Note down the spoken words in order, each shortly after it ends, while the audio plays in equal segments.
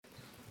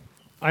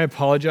I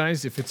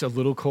apologize if it's a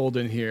little cold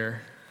in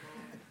here.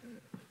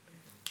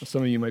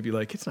 Some of you might be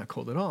like, it's not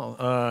cold at all.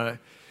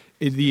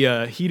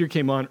 The heater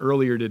came on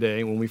earlier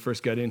today when we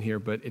first got in here,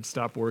 but it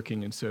stopped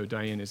working, and so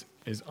Diane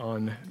is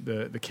on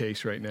the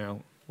case right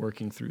now,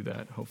 working through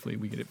that. Hopefully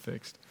we get it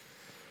fixed.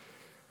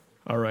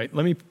 All right,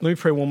 let me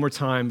pray one more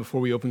time before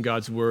we open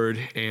God's Word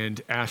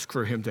and ask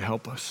for Him to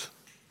help us.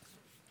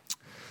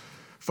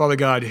 Father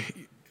God,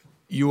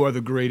 You are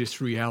the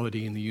greatest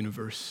reality in the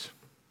universe.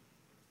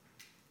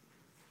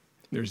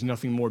 There's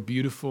nothing more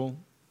beautiful,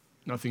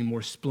 nothing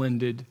more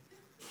splendid,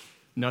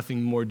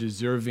 nothing more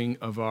deserving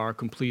of our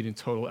complete and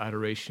total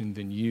adoration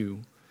than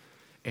You.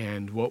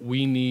 And what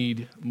we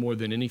need more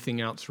than anything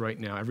else right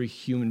now, every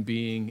human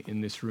being in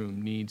this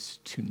room needs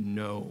to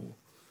know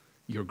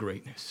Your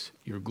greatness,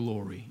 Your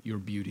glory, Your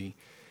beauty,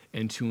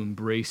 and to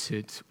embrace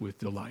it with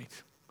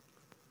delight.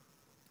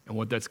 And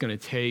what that's going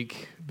to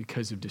take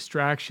because of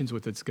distractions,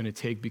 what that's going to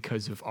take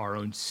because of our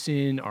own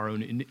sin, our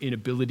own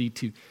inability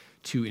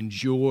to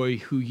enjoy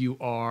who You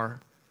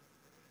are,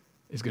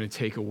 is going to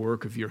take a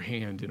work of Your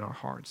hand in our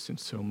hearts. And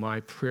so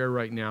my prayer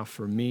right now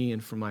for me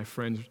and for my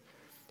friends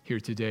here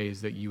today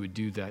is that You would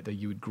do that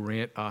You would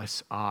grant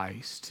us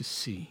eyes to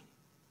see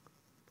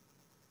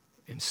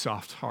and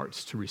soft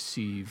hearts to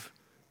receive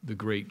the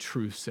great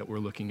truths that we're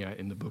looking at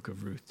in the book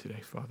of Ruth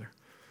today, Father.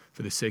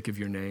 For the sake of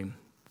Your name,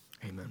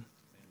 amen.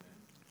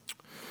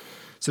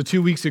 So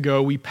 2 weeks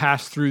ago, we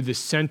passed through the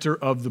center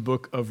of the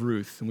book of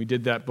Ruth, and we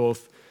did that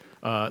both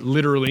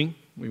literally.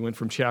 We went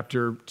from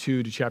chapter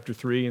 2 to chapter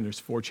 3, and there's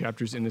 4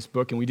 chapters in this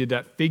book, and we did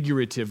that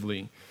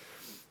figuratively.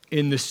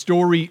 In the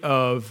story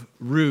of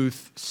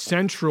Ruth,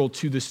 central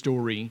to the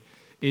story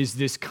is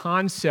this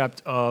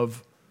concept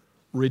of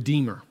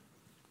redeemer.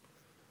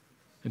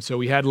 And so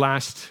we had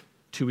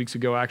 2 weeks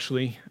ago,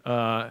 actually,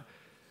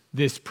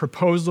 this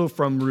proposal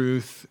from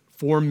Ruth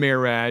for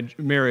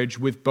marriage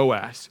with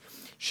Boaz.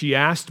 She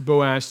asked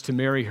Boaz to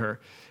marry her.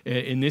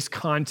 In this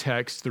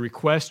context, the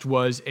request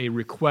was a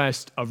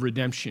request of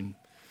redemption.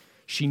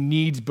 She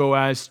needs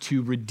Boaz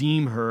to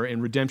redeem her,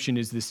 and redemption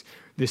is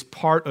this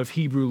part of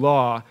Hebrew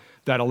law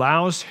that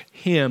allows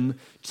him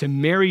to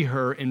marry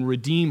her and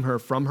redeem her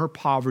from her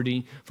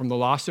poverty, from the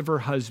loss of her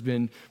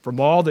husband, from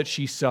all that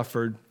she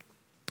suffered.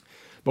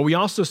 But we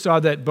also saw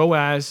that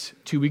Boaz,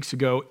 2 weeks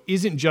ago,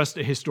 isn't just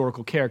a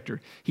historical character.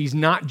 He's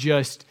not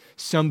just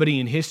somebody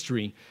in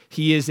history.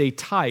 He is a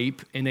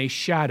type and a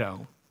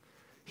shadow.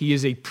 He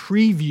is a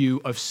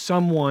preview of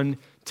someone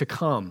to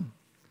come.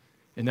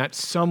 And that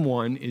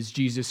someone is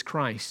Jesus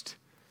Christ.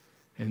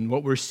 And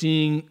what we're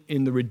seeing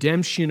in the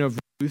redemption of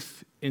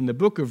Ruth, in the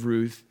book of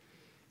Ruth,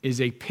 is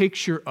a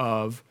picture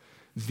of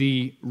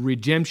the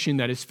redemption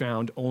that is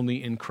found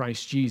only in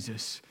Christ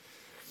Jesus.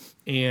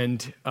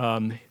 And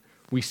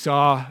we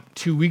saw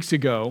 2 weeks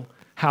ago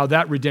how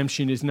that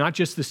redemption is not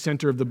just the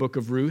center of the book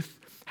of Ruth,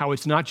 how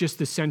it's not just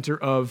the center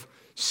of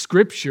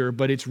Scripture,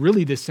 but it's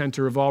really the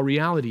center of all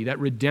reality. That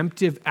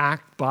redemptive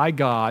act by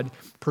God,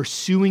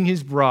 pursuing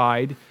His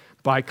bride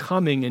by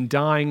coming and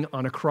dying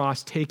on a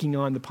cross, taking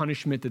on the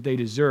punishment that they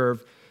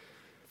deserve,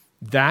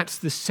 that's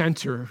the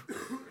center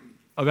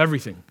of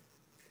everything.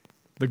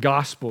 The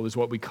gospel is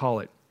what we call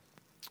it.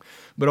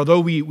 But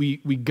although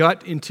we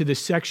got into the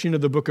section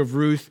of the book of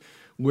Ruth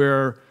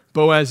where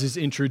Boaz is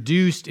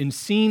introduced and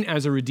seen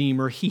as a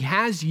redeemer, he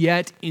has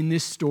yet in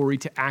this story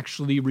to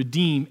actually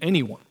redeem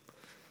anyone.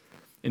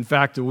 In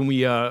fact, when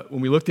we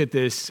looked at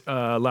this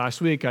last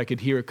week, I could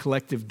hear a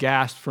collective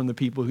gasp from the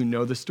people who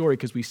know the story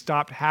because we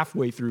stopped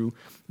halfway through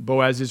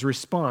Boaz's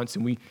response,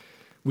 and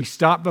we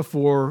stopped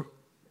before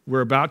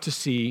we're about to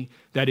see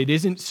that it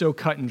isn't so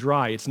cut and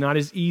dry. It's not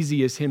as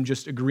easy as him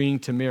just agreeing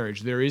to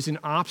marriage. There is an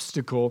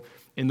obstacle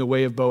in the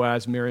way of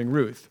Boaz marrying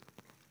Ruth,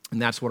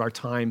 and that's what our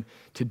time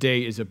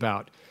today is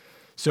about.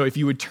 So if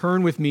you would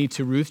turn with me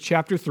to Ruth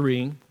chapter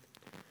 3,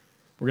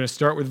 we're going to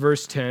start with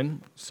verse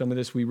 10. Some of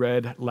this we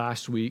read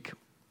last week,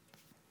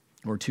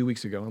 or 2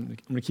 weeks ago. I'm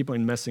going to keep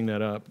on messing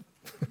that up.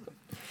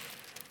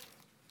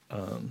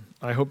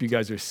 I hope you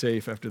guys are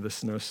safe after the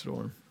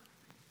snowstorm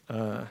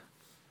and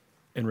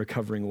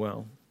recovering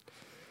well.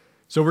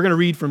 So we're going to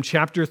read from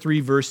chapter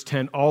 3, verse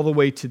 10, all the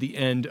way to the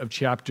end of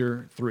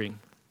chapter 3. It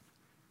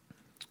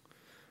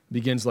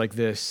begins like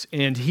this.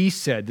 And he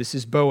said, this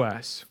is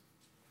Boaz,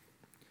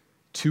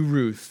 to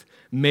Ruth,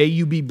 may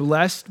you be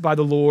blessed by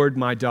the Lord,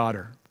 my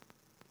daughter.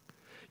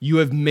 You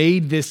have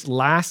made this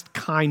last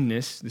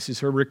kindness, this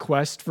is her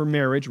request for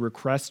marriage,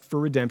 request for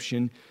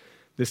redemption,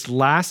 this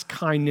last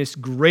kindness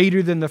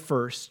greater than the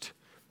first,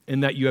 in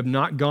that you have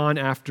not gone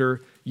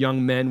after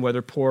young men,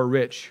 whether poor or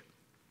rich.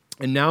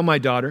 And now, my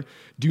daughter,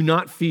 do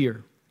not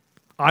fear.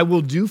 I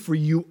will do for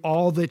you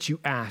all that you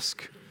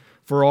ask,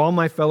 for all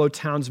my fellow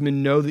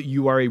townsmen know that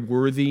you are a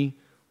worthy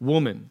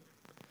woman.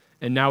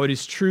 And now it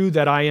is true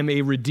that I am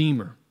a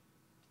redeemer.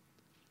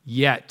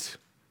 Yet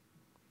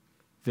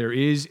there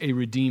is a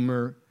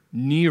redeemer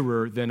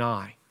nearer than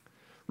I.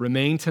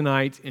 Remain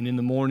tonight, and in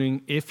the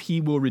morning, if he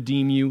will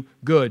redeem you,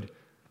 good,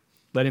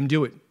 let him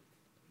do it.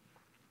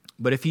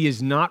 But if he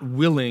is not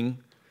willing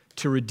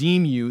to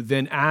redeem you,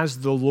 then as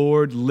the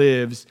Lord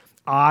lives,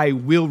 I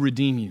will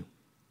redeem you.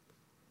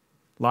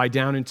 Lie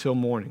down until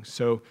morning.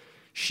 So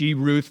she,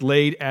 Ruth,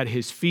 laid at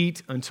his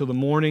feet until the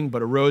morning,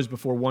 but arose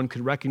before one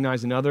could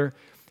recognize another.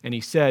 And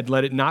he said,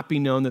 let it not be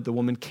known that the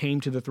woman came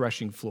to the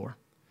threshing floor.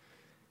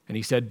 And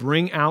he said,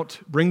 bring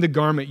the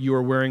garment you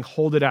are wearing,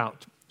 hold it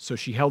out. So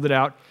she held it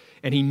out,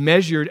 and he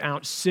measured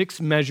out 6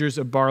 measures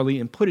of barley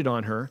and put it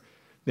on her.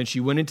 Then she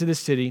went into the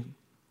city,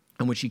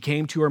 and when she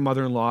came to her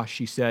mother-in-law,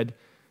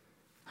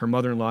 her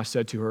mother-in-law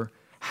said to her,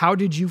 how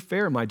did you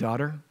fare, my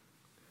daughter?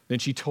 Then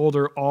she told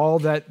her all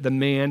that the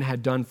man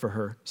had done for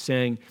her,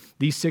 saying,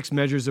 these 6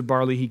 measures of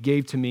barley he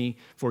gave to me,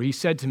 for he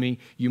said to me,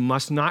 you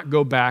must not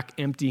go back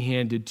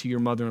empty-handed to your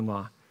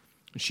mother-in-law.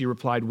 And she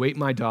replied, wait,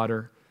 my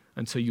daughter,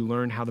 until you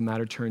learn how the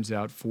matter turns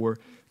out, for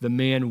the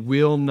man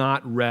will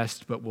not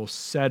rest, but will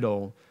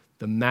settle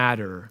the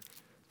matter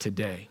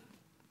today.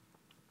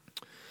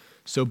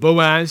 So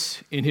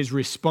Boaz, in his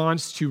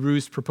response to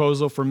Ruth's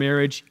proposal for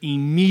marriage,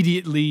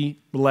 immediately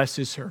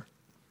blesses her.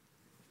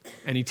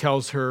 And he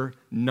tells her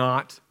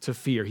not to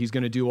fear. He's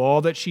going to do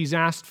all that she's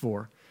asked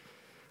for.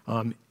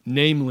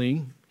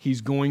 Namely,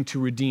 he's going to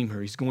redeem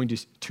her. He's going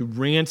to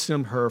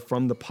ransom her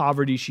from the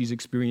poverty she's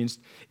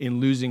experienced in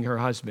losing her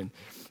husband.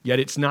 Yet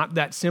it's not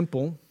that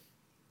simple,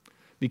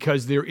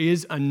 because there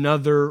is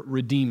another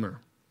redeemer.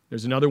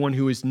 There's another one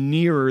who is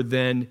nearer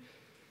than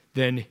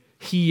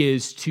he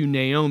is to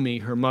Naomi,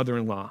 her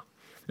mother-in-law.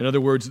 In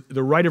other words,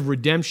 the right of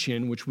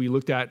redemption, which we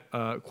looked at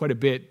quite a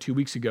bit 2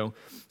 weeks ago,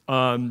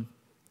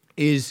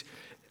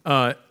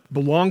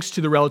 belongs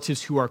to the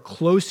relatives who are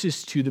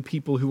closest to the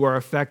people who are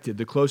affected,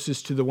 the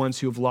closest to the ones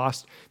who have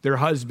lost their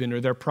husband or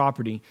their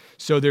property.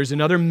 So there's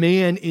another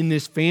man in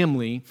this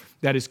family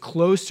that is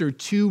closer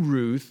to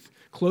Ruth,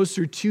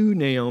 closer to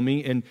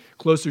Naomi, and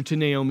closer to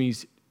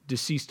Naomi's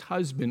deceased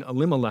husband,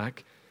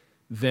 Elimelech,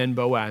 than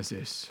Boaz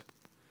is.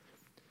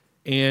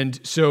 And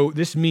so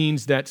this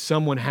means that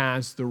someone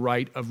has the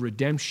right of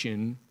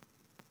redemption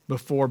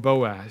before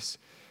Boaz.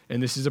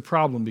 And this is a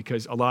problem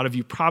because a lot of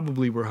you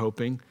probably were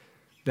hoping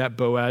that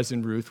Boaz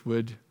and Ruth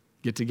would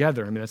get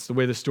together. I mean, that's the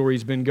way the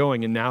story's been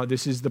going. And now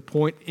this is the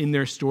point in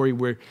their story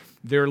where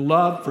their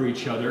love for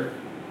each other,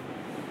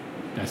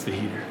 that's the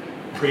heater.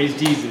 Praise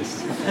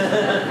Jesus.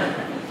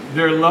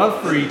 Their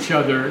love for each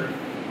other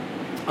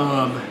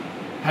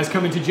has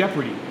come into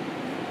jeopardy.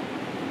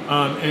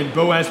 And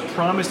Boaz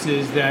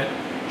promises that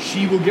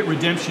she will get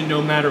redemption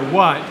no matter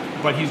what,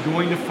 but he's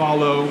going to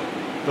follow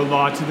the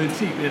law to the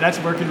T. That's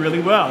working really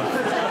well.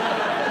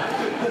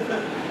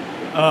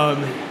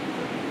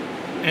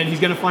 And he's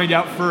going to find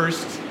out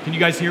first. Can you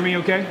guys hear me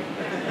okay?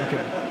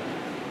 Okay.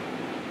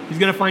 He's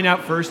going to find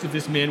out first if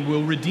this man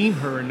will redeem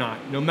her or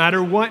not. No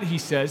matter what he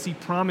says, he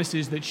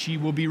promises that she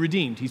will be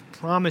redeemed. He's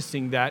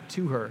promising that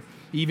to her.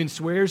 He even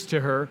swears to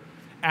her,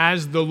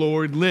 as the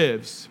Lord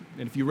lives.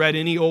 And if you read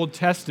any Old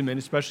Testament,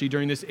 especially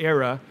during this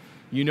era,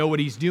 you know what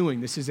he's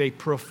doing. This is a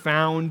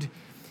profound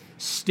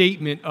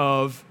statement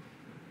of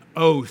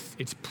oath.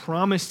 It's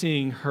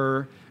promising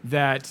her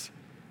that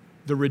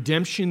the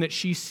redemption that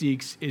she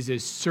seeks is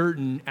as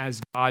certain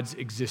as God's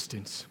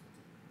existence.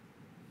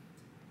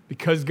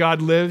 Because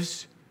God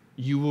lives,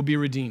 you will be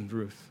redeemed,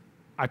 Ruth.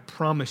 I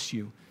promise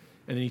you.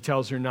 And then he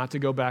tells her not to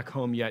go back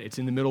home yet. It's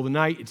in the middle of the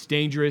night. It's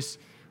dangerous.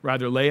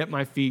 Rather lay at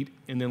my feet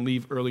and then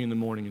leave early in the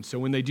morning. And so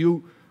when they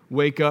do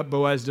wake up,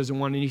 Boaz doesn't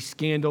want any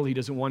scandal. He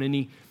doesn't want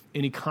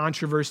any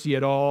controversy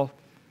at all.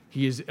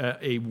 He is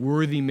a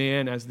worthy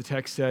man, as the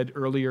text said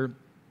earlier.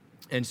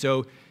 And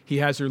so he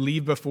has her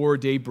leave before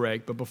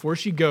daybreak. But before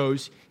she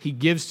goes, he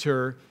gives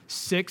her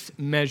 6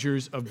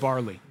 measures of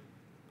barley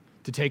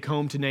to take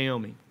home to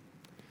Naomi.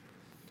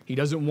 He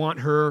doesn't want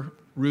her,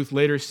 Ruth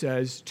later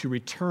says, to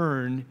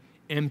return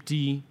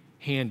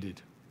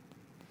empty-handed.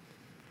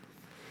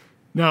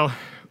 Now,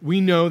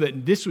 we know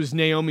that this was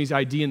Naomi's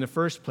idea in the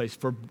first place,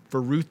 for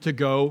Ruth to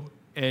go,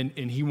 and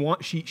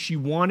she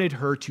wanted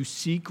her to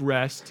seek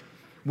rest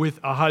with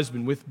a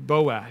husband, with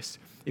Boaz.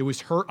 It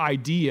was her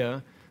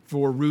idea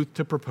for Ruth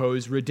to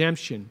propose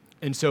redemption.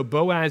 And so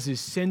Boaz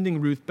is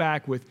sending Ruth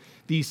back with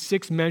these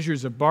 6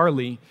 measures of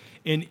barley,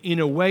 and in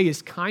a way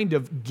is kind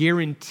of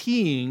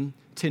guaranteeing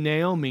to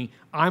Naomi,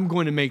 I'm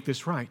going to make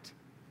this right.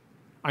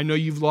 I know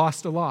you've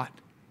lost a lot.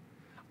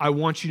 I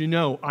want you to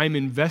know I'm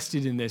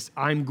invested in this.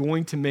 I'm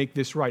going to make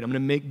this right. I'm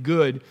going to make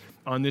good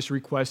on this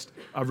request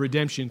of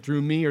redemption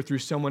through me or through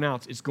someone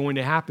else. It's going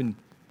to happen.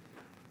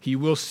 He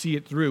will see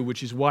it through,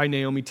 which is why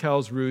Naomi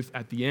tells Ruth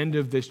at the end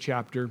of this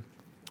chapter,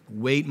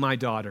 wait, my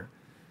daughter,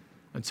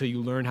 until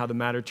you learn how the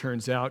matter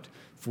turns out,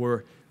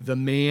 for the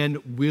man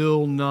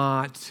will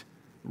not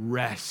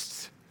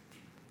rest.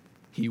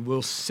 He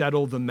will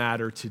settle the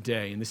matter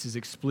today. And this is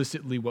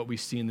explicitly what we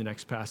see in the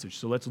next passage.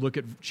 So let's look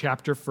at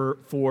chapter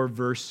 4,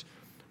 verse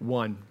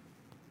 1.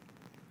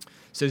 It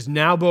says,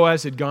 now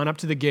Boaz had gone up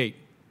to the gate,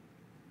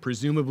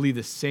 presumably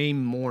the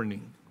same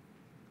morning,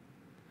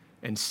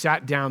 and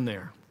sat down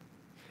there.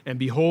 And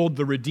behold,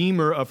 the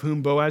Redeemer of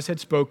whom Boaz had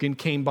spoken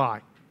came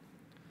by.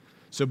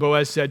 So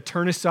Boaz said,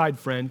 turn aside,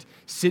 friend,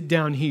 sit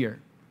down here.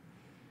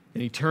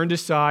 And he turned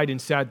aside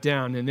and sat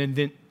down. And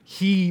then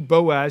he,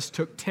 Boaz,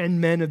 took 10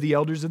 men of the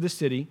elders of the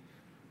city,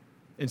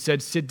 and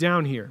said, "Sit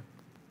down here."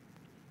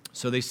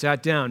 So they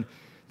sat down.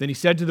 Then he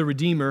said to the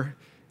Redeemer,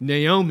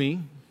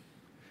 "Naomi,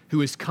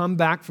 who has come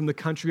back from the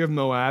country of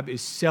Moab,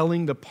 is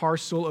selling the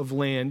parcel of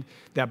land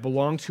that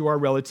belonged to our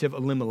relative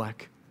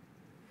Elimelech.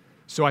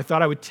 So I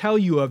thought I would tell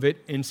you of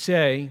it and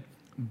say,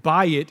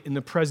 buy it in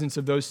the presence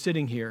of those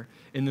sitting here,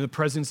 and in the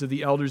presence of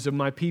the elders of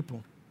my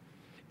people.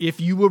 If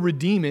you will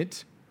redeem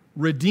it,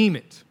 redeem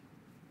it.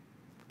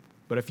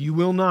 But if you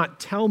will not,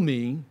 tell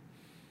me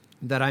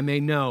that I may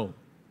know.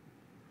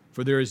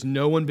 For there is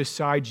no one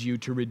besides you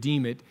to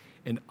redeem it,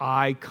 and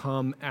I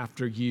come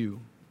after you."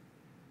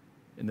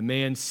 And the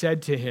man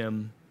said to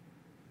him,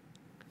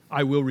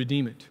 "I will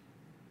redeem it."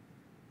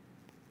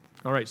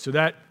 All right, so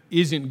that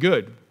isn't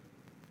good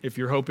if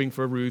you're hoping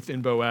for Ruth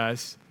and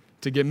Boaz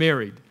to get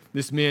married.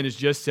 This man has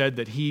just said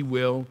that he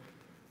will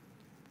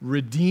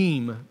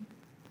redeem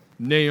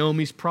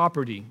Naomi's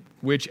property,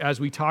 which, as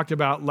we talked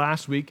about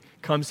last week,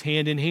 comes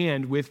hand in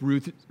hand with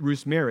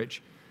Ruth's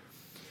marriage.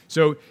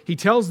 So he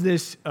tells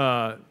this,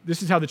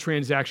 this is how the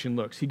transaction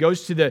looks. He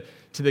goes to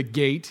the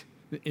gate.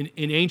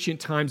 In ancient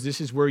times, this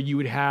is where you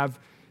would have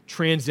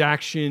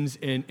transactions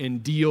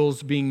and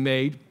deals being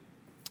made.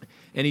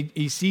 And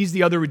he sees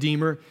the other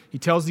redeemer. He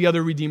tells the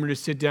other redeemer to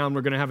sit down.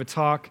 We're going to have a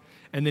talk.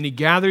 And then he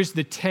gathers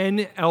the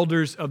 10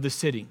 elders of the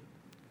city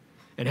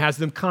and has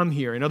them come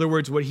here. In other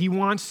words, what he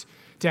wants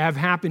to have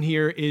happen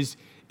here is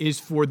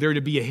for there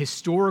to be a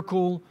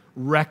historical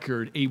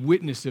record, a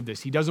witness of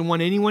this. He doesn't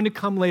want anyone to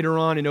come later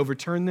on and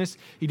overturn this.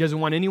 He doesn't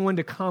want anyone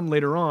to come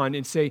later on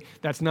and say,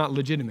 that's not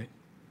legitimate.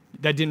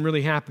 That didn't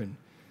really happen.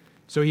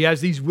 So he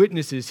has these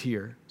witnesses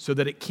here so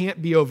that it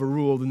can't be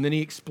overruled. And then he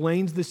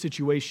explains the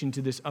situation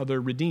to this other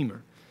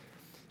redeemer.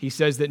 He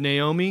says that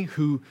Naomi,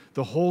 who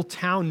the whole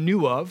town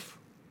knew of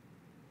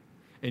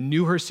and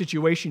knew her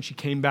situation, she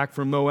came back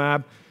from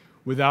Moab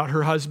without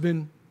her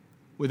husband,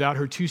 without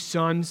her 2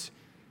 sons.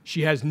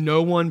 She has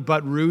no one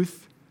but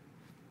Ruth.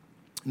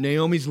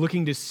 Naomi's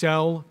looking to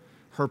sell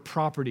her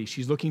property.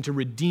 She's looking to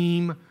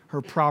redeem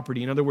her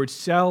property. In other words,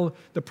 sell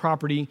the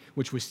property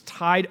which was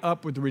tied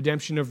up with the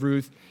redemption of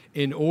Ruth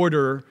in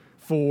order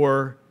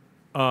for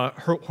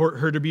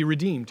her to be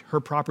redeemed,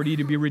 her property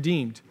to be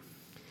redeemed.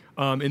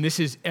 And this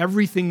is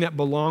everything that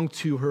belonged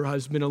to her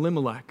husband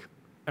Elimelech,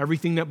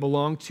 everything that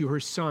belonged to her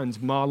sons,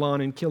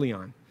 Mahlon and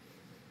Chilion.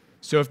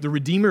 So if the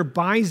Redeemer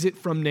buys it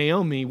from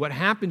Naomi, what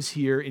happens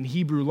here in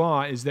Hebrew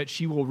law is that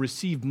she will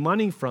receive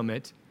money from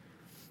it,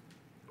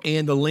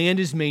 and the land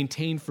is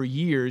maintained for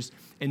years,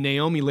 and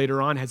Naomi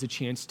later on has a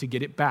chance to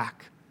get it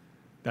back.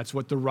 That's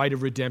what the right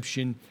of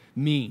redemption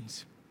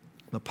means.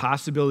 The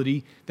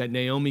possibility that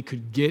Naomi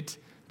could get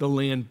the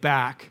land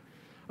back.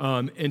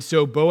 And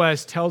so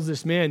Boaz tells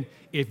this man,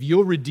 if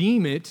you'll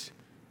redeem it,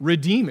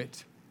 redeem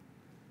it.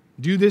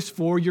 Do this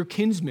for your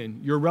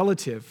kinsman, your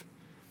relative.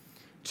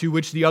 To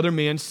which the other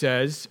man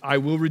says, I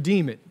will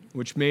redeem it,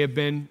 which it may have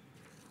been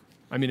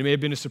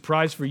a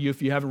surprise for you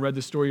if you haven't read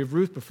the story of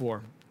Ruth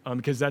before.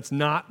 Because that's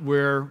not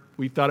where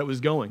we thought it was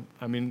going.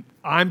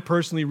 I'm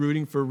personally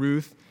rooting for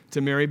Ruth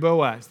to marry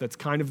Boaz. That's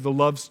kind of the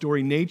love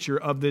story nature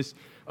of this,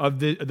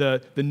 of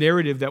the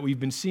narrative that we've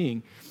been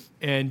seeing.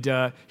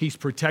 And he's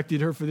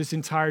protected her for this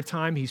entire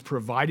time. He's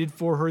provided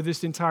for her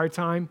this entire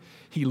time.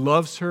 He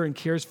loves her and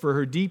cares for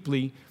her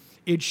deeply.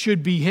 It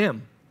should be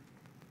him.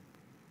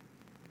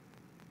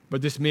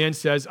 But this man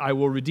says, I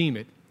will redeem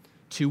it.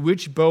 To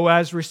which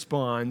Boaz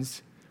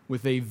responds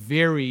with a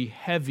very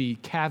heavy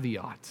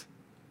caveat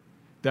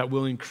that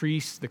will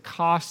increase the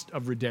cost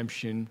of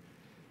redemption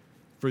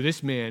for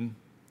this man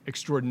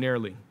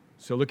extraordinarily.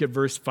 So look at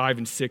verse 5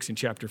 and 6 in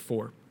chapter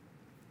 4.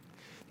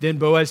 Then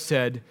Boaz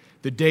said,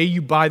 the day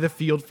you buy the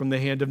field from the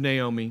hand of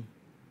Naomi,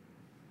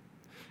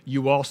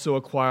 you also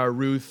acquire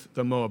Ruth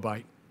the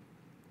Moabite,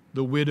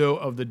 the widow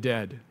of the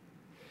dead,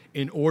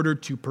 in order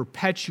to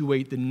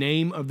perpetuate the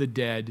name of the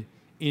dead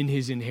in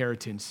his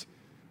inheritance.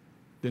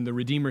 Then the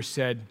Redeemer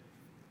said,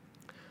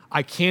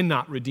 I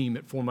cannot redeem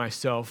it for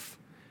myself,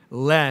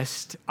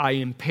 lest I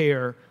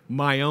impair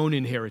my own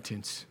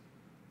inheritance.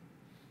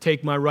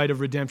 Take my right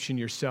of redemption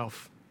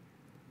yourself,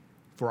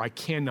 for I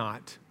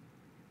cannot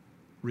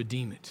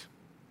redeem it.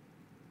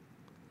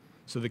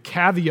 So the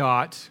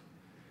caveat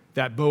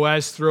that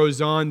Boaz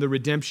throws on the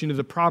redemption of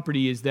the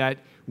property is that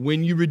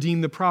when you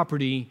redeem the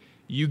property,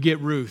 you get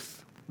Ruth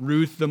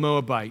the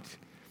Moabite.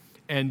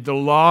 And the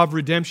law of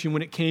redemption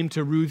when it came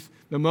to Ruth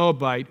the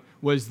Moabite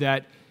was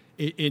that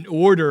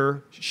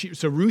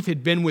so Ruth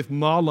had been with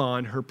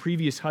Mahlon, her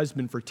previous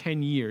husband, for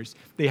 10 years.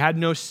 They had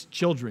no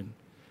children.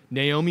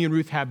 Naomi and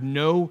Ruth have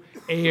no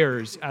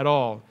heirs at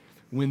all.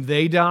 When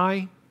they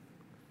die,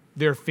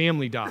 their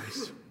family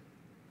dies.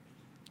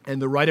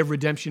 And the right of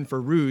redemption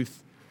for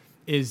Ruth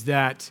is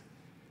that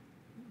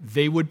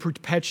they would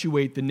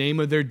perpetuate the name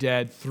of their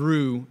dead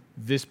through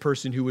this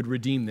person who would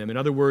redeem them. In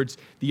other words,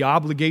 the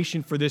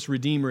obligation for this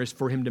Redeemer is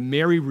for him to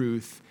marry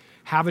Ruth,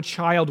 have a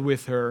child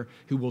with her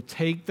who will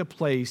take the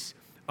place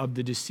of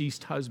the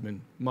deceased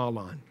husband,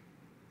 Mahlon,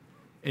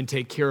 and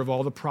take care of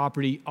all the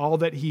property, all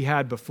that he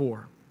had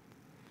before.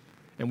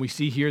 And we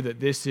see here that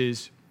this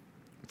is,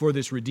 for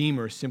this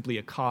Redeemer, simply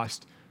a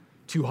cost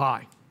too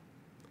high.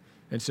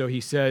 And so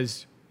he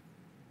says,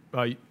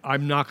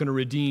 I'm not going to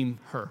redeem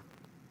her.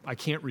 I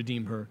can't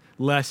redeem her,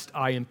 lest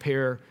I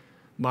impair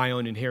my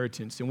own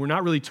inheritance. And we're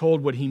not really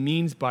told what he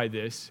means by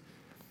this,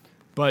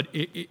 but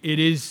it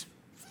is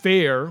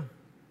fair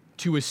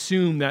to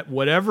assume that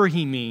whatever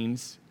he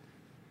means,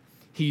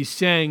 he's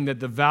saying that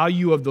the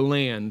value of the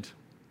land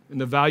and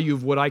the value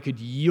of what I could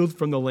yield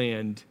from the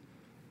land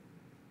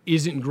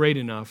isn't great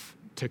enough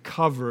to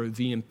cover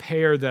the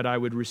impair that I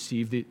would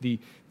receive,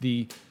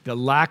 the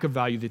lack of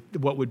value,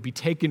 what would be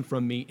taken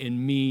from me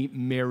in me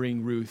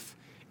marrying Ruth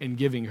and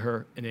giving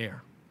her an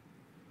heir.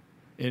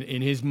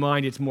 In his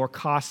mind, it's more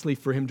costly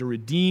for him to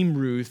redeem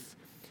Ruth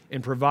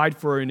and provide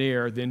for an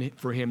heir than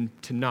for him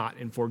to not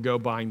and forego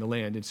buying the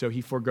land. And so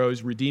he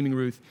forgoes redeeming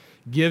Ruth,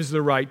 gives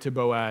the right to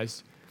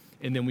Boaz,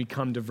 and then we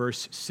come to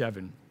verse 7.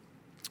 And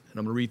I'm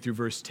going to read through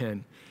verse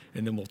 10,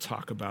 and then we'll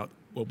talk about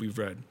what we've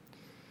read.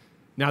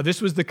 Now,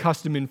 this was the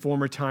custom in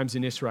former times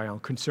in Israel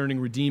concerning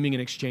redeeming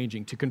and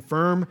exchanging. To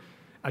confirm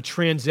a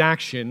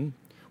transaction,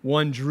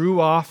 one drew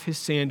off his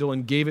sandal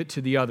and gave it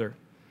to the other.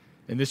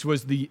 And this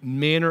was the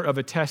manner of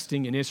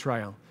attesting in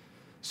Israel.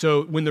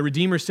 So when the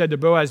Redeemer said to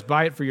Boaz,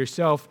 buy it for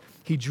yourself,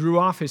 he drew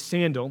off his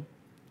sandal.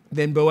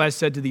 Then Boaz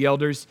said to the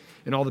elders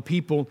and all the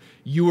people,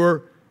 you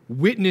are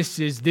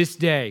witnesses this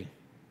day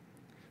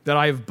that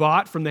I have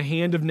bought from the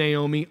hand of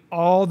Naomi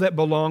all that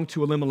belonged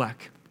to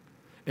Elimelech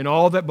and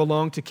all that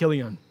belonged to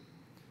Chilion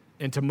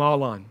and to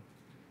Mahlon.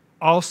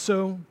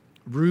 Also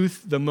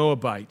Ruth the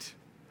Moabite,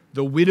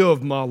 the widow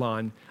of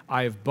Mahlon,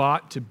 I have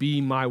bought to be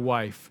my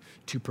wife,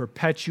 to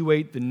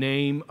perpetuate the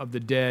name of the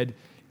dead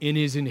in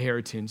his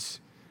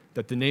inheritance,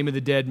 that the name of the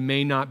dead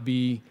may not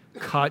be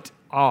cut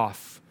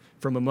off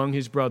from among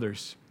his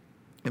brothers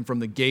and from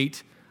the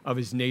gate of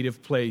his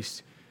native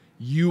place.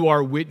 You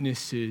are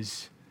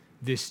witnesses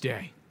this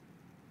day.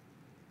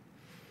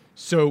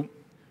 So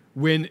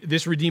when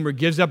this Redeemer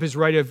gives up his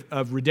right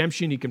of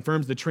redemption, he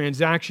confirms the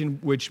transaction,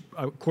 which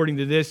according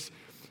to this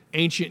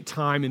ancient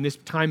time and this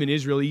time in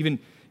Israel, even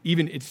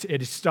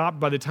it is stopped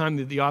by the time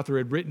that the author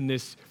had written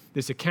this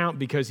account,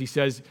 because he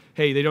says,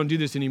 hey, they don't do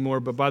this anymore,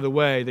 but by the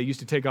way, they used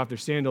to take off their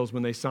sandals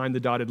when they signed the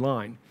dotted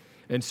line.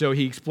 And so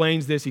he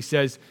explains this. He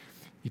says,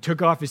 he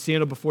took off his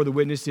sandal before the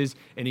witnesses,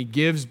 and he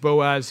gives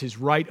Boaz his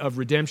right of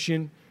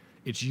redemption.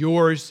 It's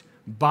yours.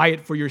 Buy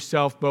it for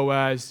yourself,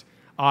 Boaz.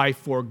 I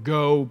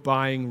forego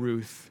buying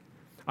Ruth.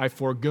 I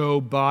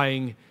forego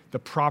buying the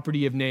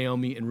property of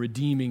Naomi and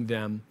redeeming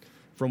them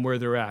from where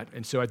they're at.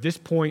 And so at this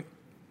point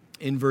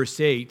in verse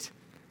 8,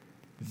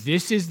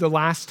 this is the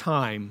last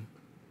time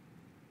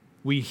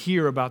we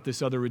hear about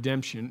this other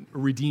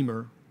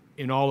redeemer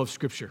in all of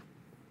Scripture.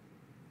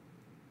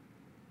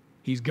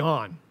 He's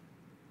gone.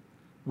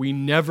 We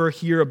never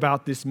hear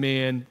about this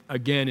man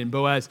again. And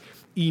Boaz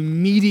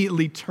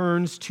immediately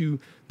turns to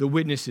the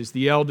witnesses,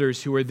 the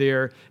elders who are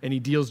there, and he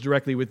deals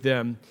directly with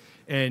them.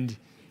 And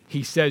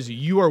he says,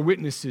 you are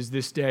witnesses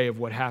this day of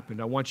what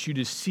happened. I want you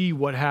to see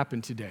what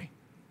happened today.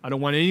 I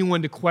don't want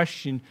anyone to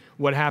question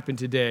what happened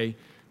today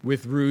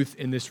with Ruth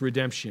in this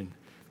redemption.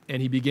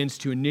 And he begins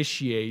to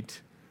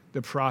initiate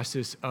the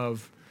process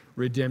of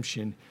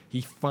redemption.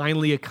 He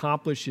finally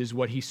accomplishes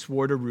what he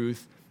swore to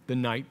Ruth the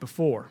night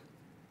before.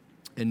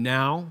 And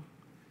now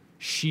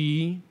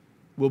she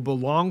will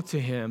belong to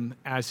him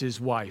as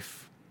his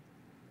wife,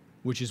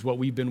 which is what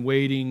we've been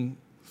waiting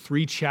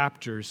 3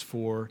 chapters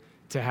for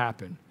to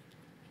happen.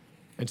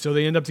 And so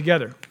they end up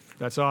together.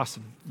 That's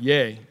awesome.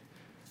 Yay.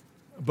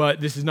 But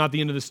this is not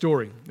the end of the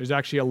story. There's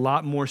actually a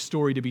lot more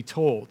story to be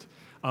told.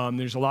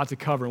 There's a lot to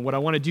cover. And what I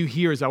want to do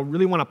here is I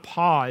really want to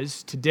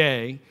pause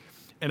today,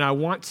 and I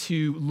want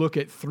to look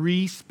at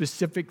 3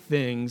 specific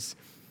things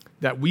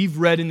that we've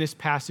read in this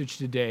passage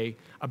today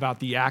about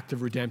the act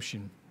of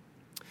redemption.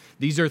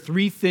 These are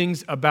 3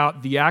 things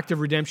about the act of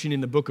redemption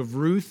in the book of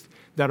Ruth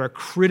that are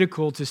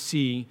critical to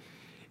see.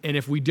 And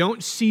if we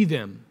don't see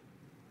them,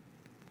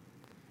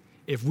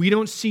 if we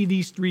don't see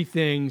these 3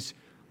 things,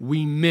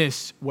 we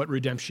miss what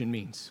redemption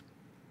means.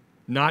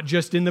 Not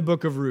just in the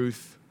book of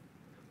Ruth,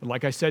 but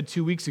like I said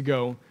 2 weeks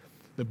ago,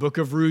 the book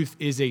of Ruth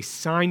is a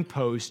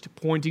signpost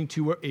pointing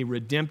to a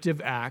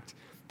redemptive act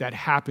that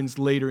happens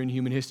later in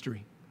human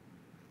history.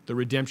 The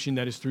redemption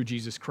that is through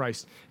Jesus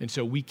Christ. And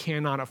so we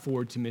cannot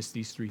afford to miss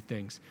these 3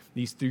 things.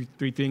 These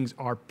 3 things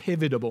are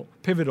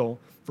pivotal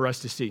for us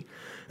to see.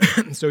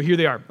 So here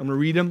they are. I'm going to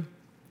read them,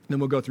 and then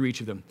we'll go through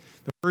each of them.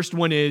 The first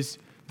one is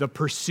the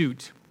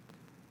pursuit.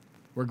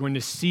 We're going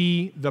to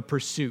see the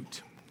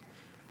pursuit.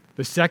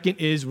 The second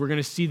is we're going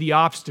to see the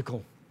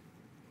obstacle.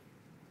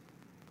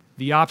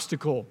 The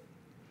obstacle.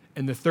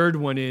 And the third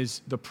one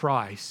is the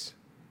prize.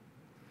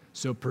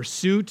 So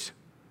pursuit,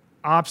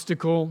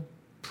 obstacle,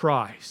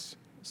 prize.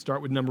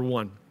 Start with number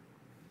 1,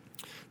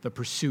 the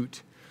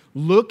pursuit.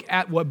 Look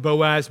at what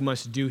Boaz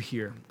must do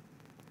here.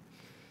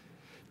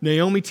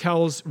 Naomi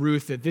tells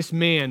Ruth that this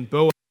man,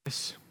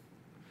 Boaz,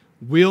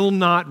 will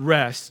not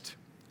rest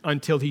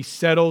until he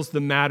settles the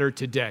matter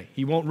today.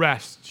 He won't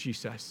rest, she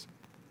says.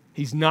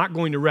 He's not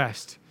going to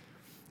rest.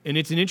 And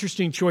it's an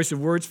interesting choice of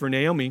words for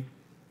Naomi,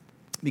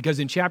 because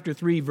in chapter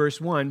 3,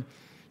 verse 1,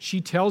 she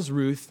tells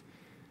Ruth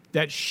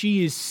that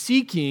she is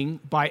seeking,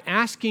 by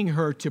asking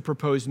her to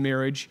propose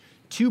marriage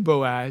to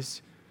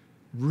Boaz,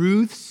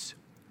 Ruth's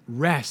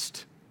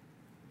rest.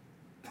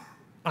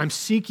 I'm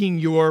seeking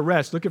your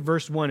rest. Look at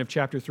verse 1 of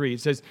chapter 3. It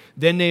says,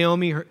 Then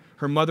Naomi,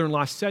 her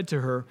mother-in-law, said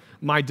to her,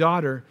 My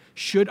daughter,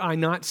 should I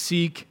not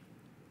seek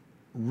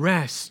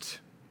rest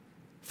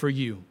for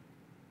you,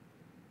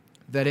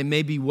 that it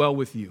may be well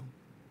with you?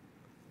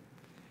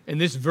 And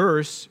this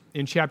verse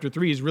in chapter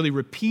 3 is really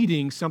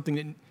repeating something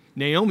that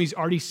Naomi's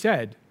already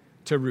said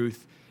to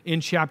Ruth in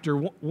chapter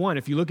 1.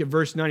 If you look at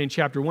verse 9 in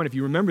chapter 1, if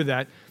you remember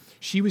that,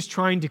 she was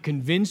trying to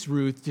convince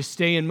Ruth to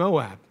stay in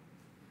Moab.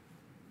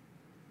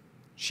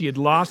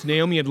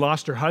 Naomi had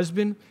lost her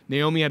husband.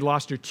 Naomi had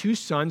lost her 2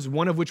 sons,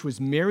 one of which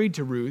was married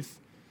to Ruth.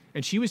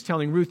 And she was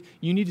telling Ruth,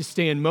 you need to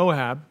stay in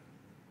Moab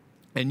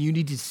and you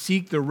need to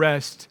seek the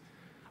rest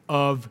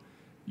of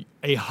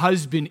a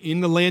husband in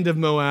the land of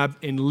Moab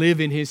and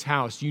live in his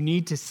house. You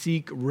need to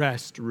seek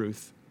rest,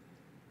 Ruth.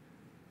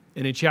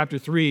 And in chapter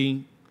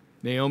 3,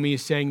 Naomi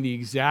is saying the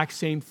exact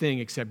same thing,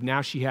 except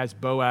now she has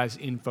Boaz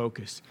in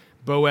focus.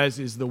 Boaz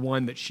is the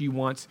one that she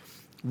wants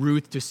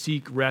Ruth to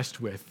seek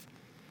rest with.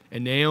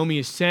 And Naomi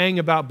is saying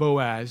about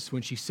Boaz,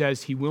 when she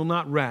says he will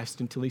not rest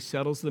until he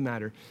settles the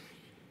matter,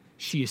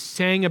 she is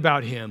saying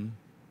about him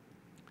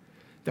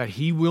that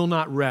he will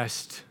not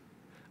rest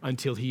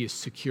until he has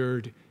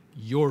secured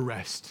your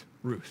rest,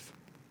 Ruth.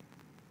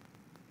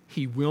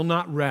 He will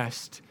not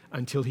rest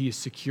until he has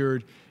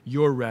secured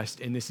your rest.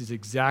 And this is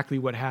exactly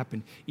what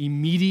happened.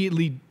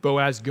 Immediately,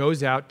 Boaz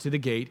goes out to the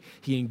gate.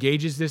 He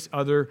engages this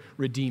other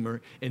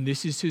redeemer, and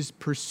this is his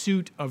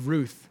pursuit of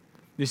Ruth.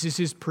 This is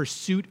his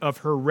pursuit of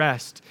her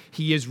rest.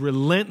 He is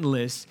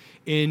relentless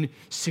in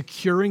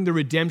securing the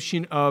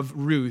redemption of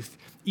Ruth,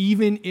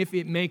 even if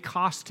it may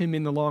cost him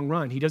in the long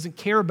run. He doesn't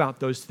care about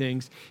those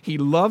things. He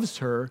loves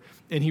her,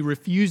 and he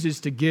refuses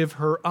to give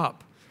her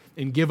up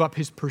and give up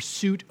his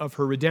pursuit of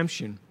her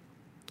redemption.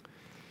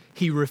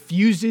 He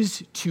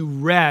refuses to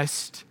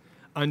rest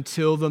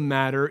until the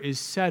matter is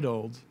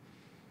settled.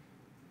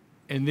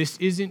 And this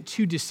isn't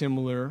too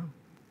dissimilar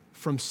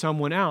from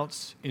someone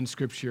else in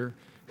Scripture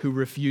who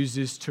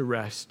refuses to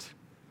rest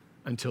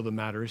until the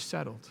matter is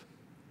settled.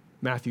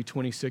 Matthew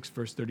 26,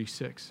 verse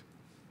 36.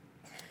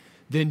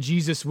 Then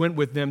Jesus went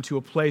with them to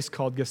a place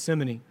called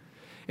Gethsemane,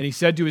 and he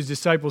said to his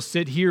disciples,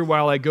 Sit here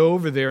while I go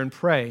over there and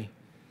pray.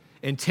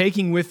 And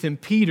taking with him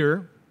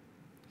Peter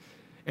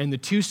and the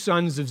 2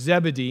 sons of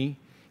Zebedee,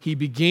 he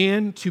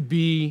began to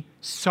be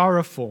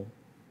sorrowful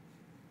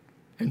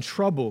and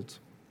troubled.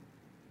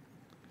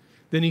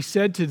 Then he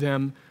said to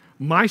them,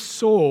 My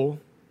soul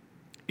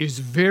is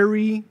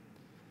very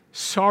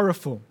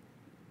sorrowful,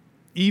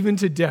 even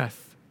to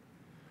death.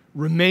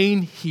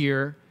 Remain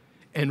here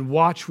and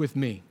watch with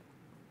me.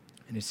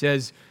 And it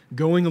says,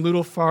 going a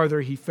little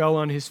farther, he fell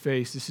on his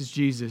face, this is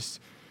Jesus,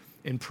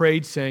 and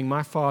prayed, saying,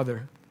 My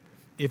Father,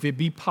 if it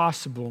be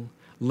possible,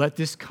 let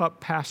this cup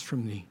pass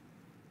from me.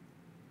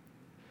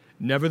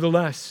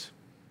 Nevertheless,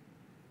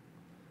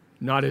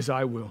 not as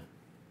I will,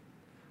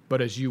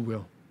 but as you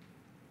will.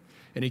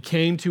 And he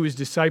came to his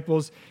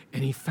disciples,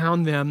 and he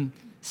found them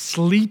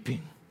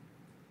sleeping.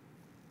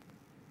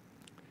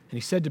 And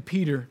he said to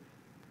Peter,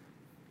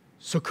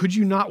 So could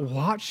you not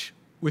watch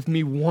with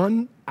me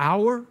 1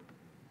 hour?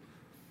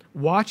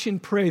 Watch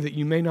and pray that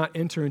you may not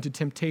enter into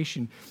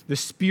temptation. The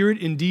spirit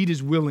indeed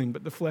is willing,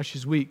 but the flesh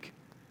is weak.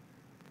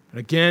 And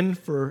again,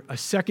 for a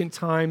second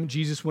time,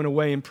 Jesus went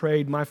away and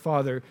prayed, My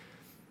Father,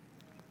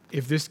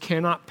 if this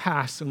cannot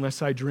pass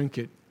unless I drink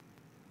it,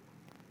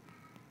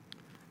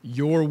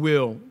 your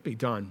will be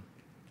done.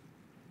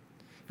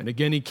 And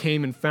again he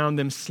came and found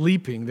them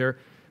sleeping,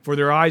 for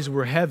their eyes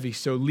were heavy.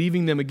 So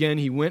leaving them again,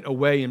 he went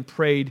away and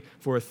prayed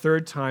for a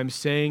third time,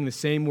 saying the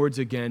same words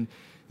again.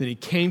 Then he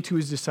came to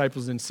his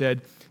disciples and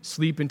said,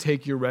 Sleep and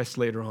take your rest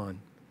later on.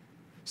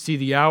 See,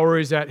 the hour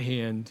is at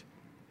hand,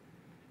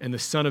 and the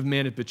Son of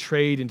Man is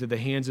betrayed into the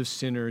hands of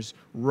sinners.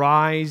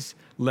 Rise,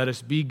 let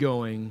us be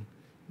going.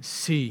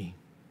 See,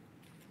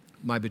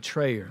 my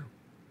betrayer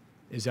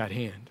is at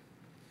hand.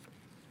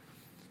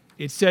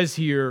 It says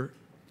here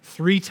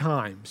 3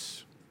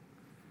 times,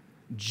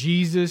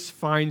 Jesus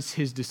finds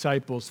his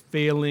disciples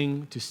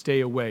failing to stay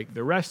awake.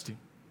 They're resting.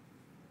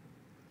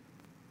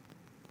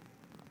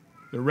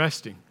 They're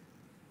resting.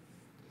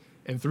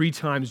 And 3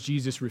 times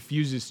Jesus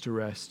refuses to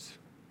rest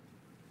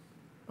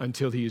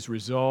until he is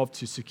resolved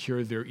to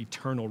secure their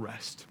eternal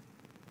rest.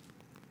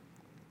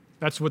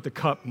 That's what the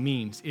cup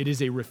means. It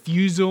is a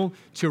refusal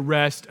to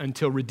rest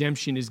until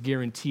redemption is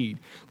guaranteed.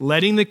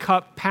 Letting the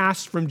cup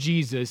pass from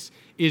Jesus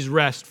is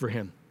rest for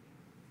him.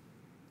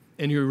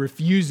 And he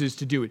refuses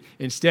to do it.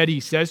 Instead, he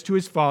says to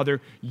his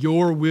Father,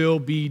 Your will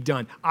be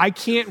done. I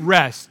can't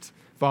rest,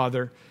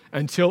 Father,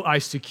 until I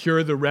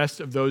secure the rest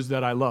of those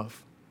that I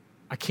love.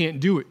 I can't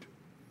do it.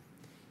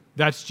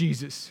 That's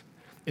Jesus.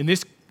 And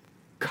this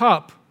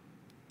cup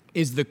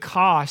is the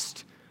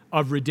cost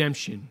of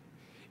redemption.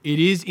 It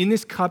is, in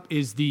this cup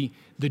is the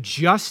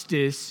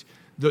justice,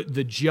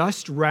 the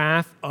just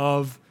wrath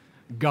of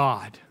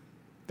God.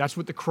 That's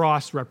what the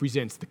cross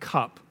represents, the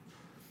cup.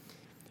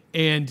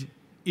 And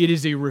it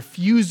is a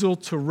refusal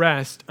to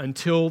rest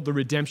until the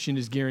redemption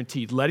is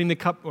guaranteed. Letting the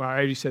cup, well, I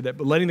already said that,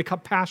 but letting the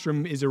cup pass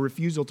from him is a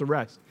refusal to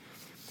rest.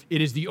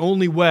 It is the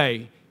only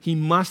way. He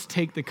must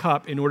take the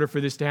cup in order for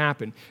this to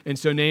happen. And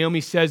so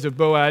Naomi says of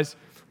Boaz,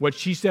 what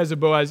she says of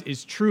Boaz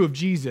is true of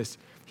Jesus.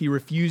 He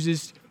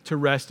refuses to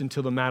rest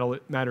until the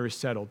matter is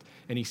settled,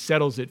 and he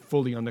settles it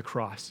fully on the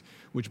cross,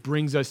 which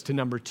brings us to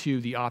number 2,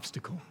 the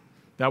obstacle.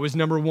 That was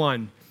number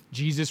 1.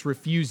 Jesus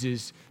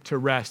refuses to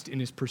rest in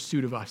his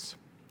pursuit of us.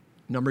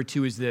 Number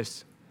 2 is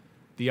this,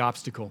 the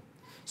obstacle.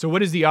 So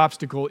what is the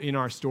obstacle in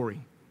our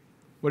story?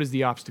 What is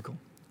the obstacle?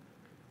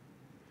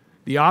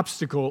 The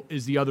obstacle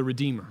is the other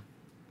redeemer.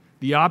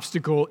 The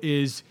obstacle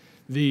is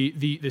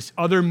this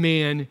other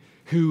man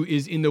who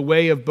is in the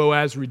way of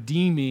Boaz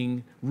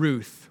redeeming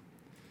Ruth.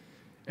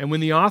 And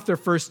when the author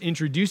first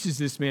introduces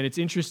this man, it's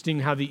interesting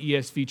how the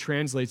ESV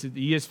translates it.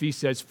 The ESV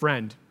says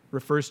friend,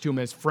 refers to him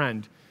as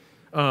friend.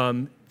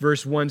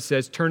 Verse 1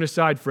 says, turn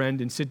aside, friend,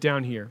 and sit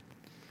down here.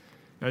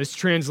 Now, this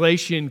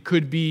translation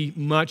could be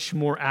much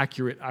more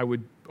accurate, I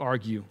would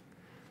argue,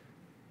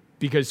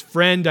 because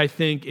friend, I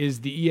think, is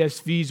the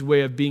ESV's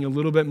way of being a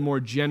little bit more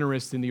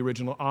generous than the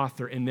original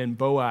author, and then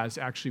Boaz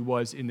actually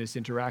was in this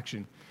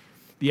interaction.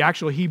 The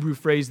actual Hebrew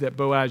phrase that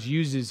Boaz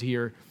uses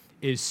here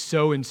is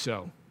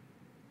so-and-so,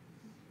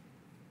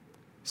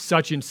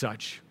 such and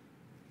such.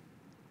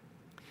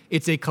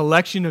 It's a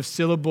collection of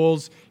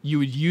syllables you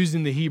would use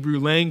in the Hebrew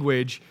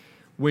language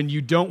when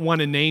you don't want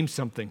to name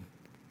something.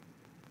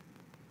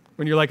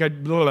 When you're like,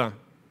 blah, blah.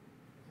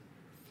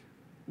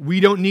 We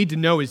don't need to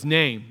know his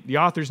name. The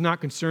author's not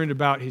concerned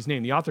about his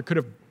name. The author could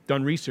have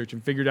done research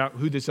and figured out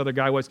who this other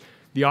guy was.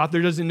 The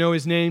author doesn't know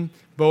his name.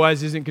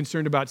 Boaz isn't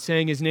concerned about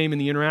saying his name in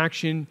the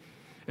interaction.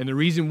 And the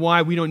reason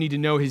why we don't need to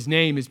know his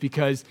name is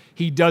because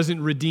he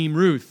doesn't redeem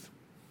Ruth.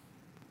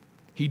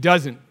 He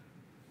doesn't.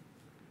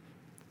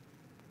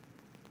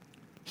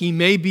 He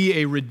may be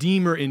a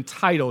redeemer in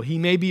title. He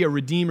may be a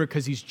redeemer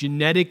because he's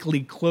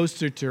genetically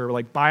closer to her,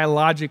 like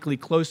biologically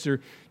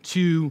closer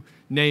to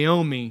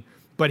Naomi,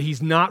 but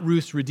he's not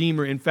Ruth's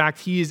redeemer. In fact,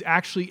 he is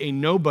actually a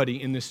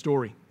nobody in this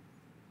story.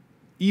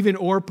 Even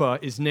Orpah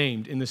is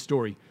named in the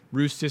story,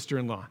 Ruth's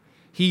sister-in-law.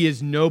 He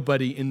is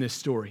nobody in this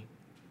story.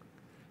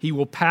 He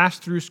will pass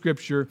through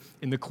Scripture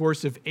in the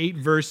course of 8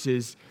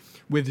 verses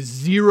with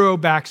zero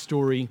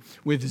backstory,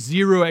 with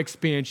zero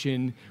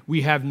expansion.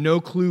 We have no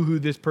clue who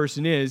this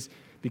person is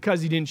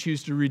because he didn't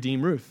choose to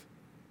redeem Ruth.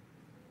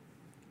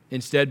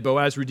 Instead,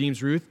 Boaz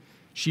redeems Ruth.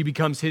 She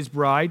becomes his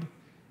bride,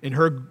 and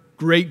her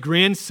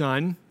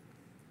great-grandson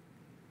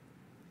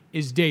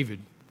is David,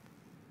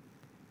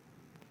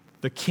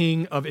 the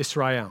king of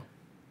Israel.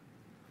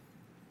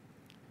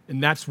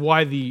 And that's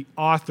why the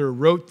author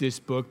wrote this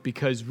book,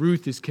 because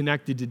Ruth is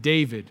connected to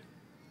David.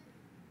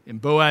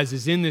 And Boaz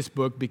is in this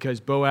book because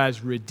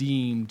Boaz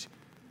redeemed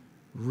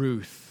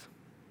Ruth.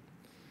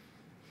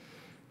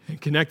 And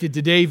connected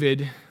to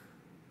David,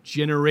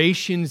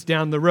 generations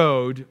down the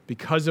road,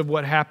 because of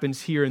what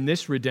happens here in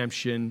this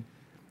redemption,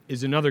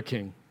 is another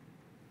king,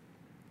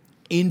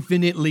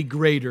 infinitely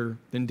greater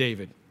than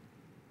David.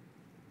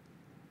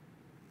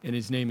 And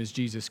his name is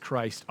Jesus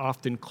Christ,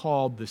 often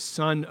called the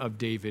Son of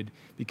David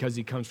because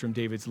he comes from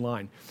David's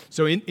line.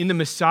 So in the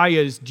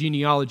Messiah's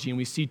genealogy, and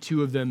we see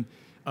 2 of them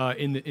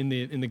in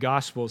the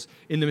Gospels,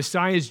 in the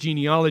Messiah's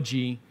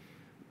genealogy,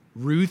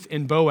 Ruth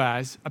and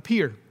Boaz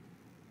appear.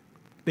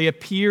 They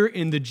appear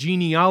in the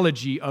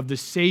genealogy of the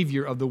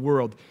Savior of the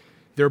world.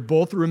 They're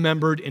both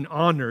remembered and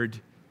honored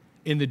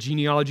in the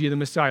genealogy of the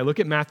Messiah. Look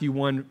at Matthew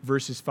 1,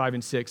 verses 5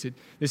 and 6.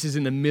 This is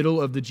in the middle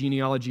of the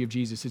genealogy of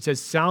Jesus. It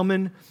says,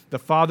 Salmon, the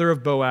father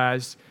of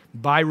Boaz,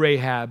 by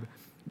Rahab,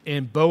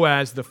 and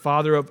Boaz, the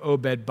father of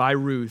Obed, by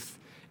Ruth,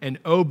 and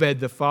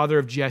Obed, the father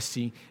of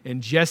Jesse,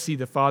 and Jesse,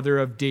 the father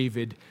of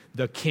David,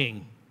 the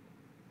king.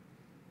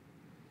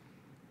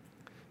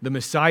 The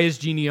Messiah's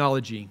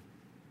genealogy.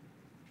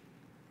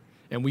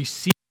 And we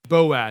see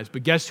Boaz,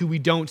 but guess who we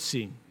don't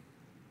see?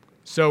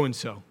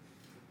 So-and-so.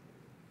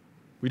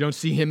 We don't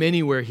see him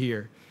anywhere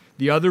here.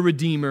 The other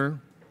redeemer,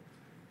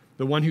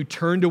 the one who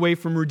turned away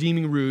from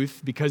redeeming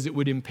Ruth because it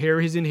would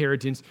impair his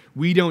inheritance,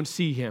 we don't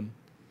see him.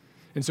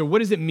 And so what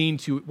does it mean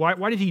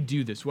why did he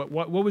do this? What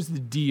was the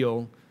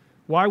deal?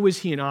 Why was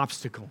he an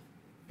obstacle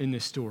in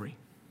this story?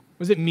 What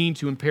does it mean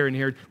to impair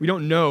inheritance? We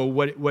don't know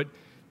what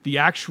the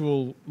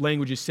actual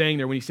language is saying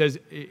there when he says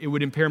it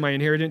would impair my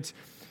inheritance.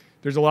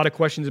 There's a lot of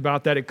questions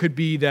about that. It could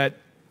be that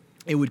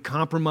it would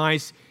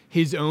compromise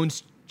his own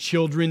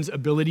children's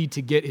ability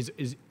to get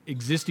his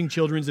existing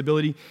children's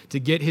ability to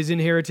get his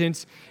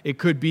inheritance. It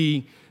could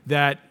be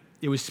that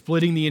it was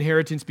splitting the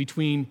inheritance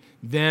between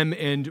them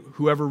and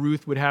whoever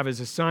Ruth would have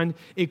as a son.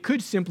 It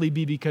could simply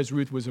be because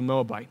Ruth was a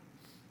Moabite,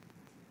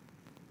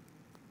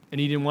 and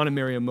he didn't want to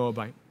marry a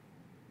Moabite.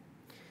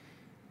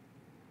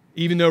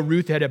 Even though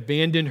Ruth had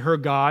abandoned her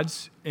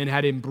gods and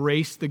had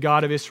embraced the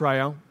God of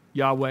Israel,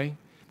 Yahweh,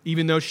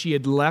 even though she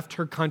had left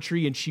her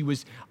country and she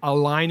was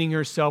aligning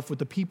herself with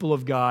the people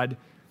of God,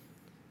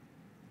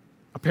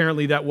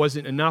 apparently that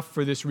wasn't enough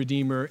for this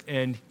Redeemer,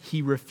 and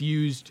he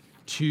refused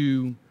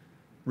to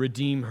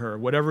redeem her.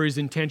 Whatever his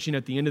intention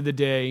at the end of the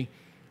day,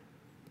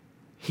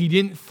 he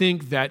didn't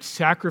think that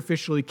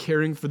sacrificially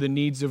caring for the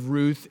needs of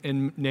Ruth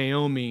and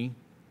Naomi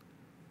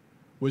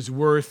was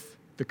worth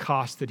the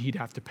cost that he'd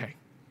have to pay.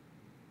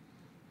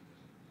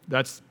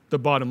 That's the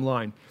bottom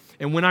line.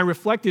 And when I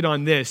reflected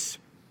on this,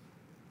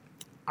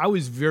 I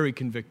was very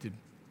convicted.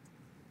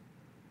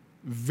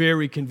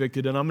 Very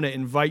convicted. And I'm going to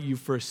invite you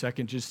for a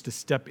second just to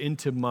step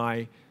into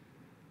my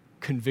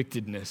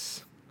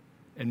convictedness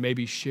and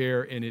maybe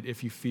share in it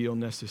if you feel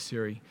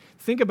necessary.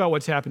 Think about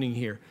what's happening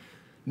here.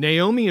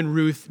 Naomi and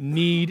Ruth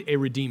need a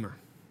redeemer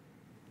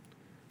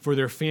for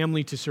their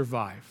family to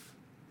survive.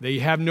 They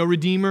have no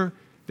redeemer.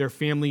 Their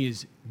family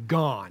is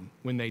gone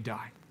when they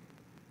die.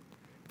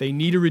 They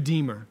need a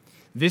redeemer.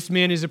 This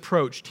man is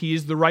approached. He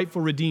is the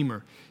rightful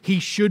redeemer. He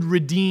should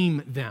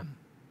redeem them,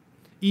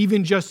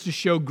 even just to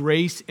show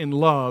grace and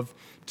love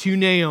to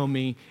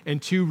Naomi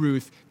and to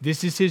Ruth.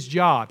 This is his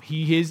job.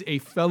 He is a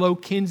fellow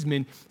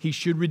kinsman. He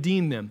should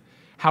redeem them.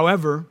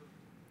 However,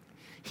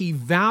 he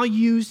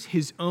values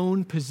his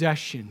own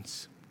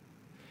possessions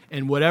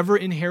and whatever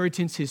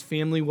inheritance his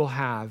family will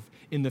have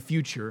in the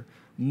future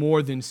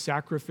more than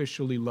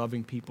sacrificially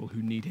loving people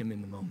who need him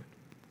in the moment.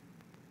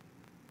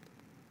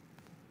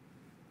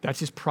 That's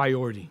his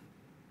priority.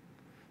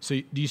 So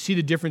do you see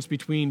the difference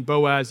between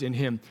Boaz and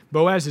him?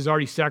 Boaz has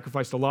already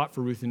sacrificed a lot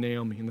for Ruth and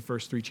Naomi in the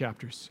first 3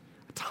 chapters.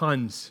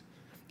 Tons.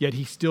 Yet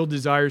he still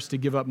desires to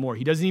give up more.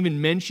 He doesn't even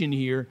mention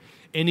here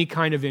any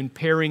kind of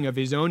impairing of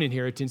his own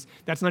inheritance.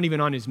 That's not even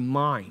on his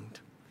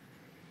mind.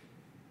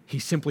 He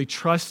simply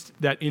trusts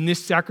that in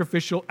this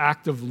sacrificial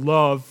act of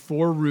love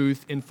for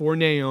Ruth and for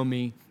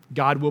Naomi,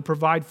 God will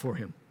provide for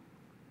him.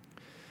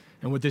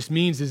 And what this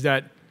means is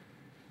that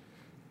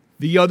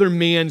the other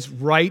man's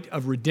right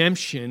of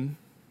redemption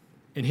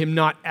and him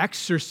not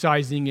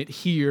exercising it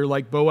here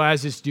like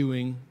Boaz is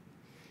doing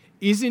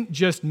isn't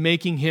just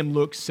making him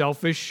look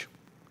selfish.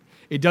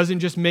 It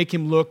doesn't just make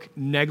him look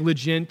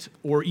negligent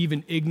or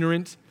even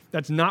ignorant.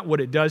 That's not what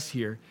it does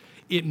here.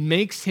 It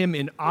makes him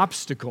an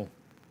obstacle.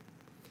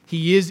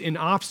 He is an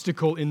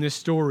obstacle in this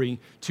story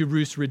to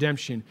Ruth's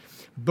redemption.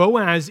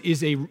 Boaz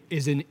is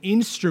an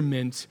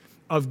instrument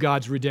of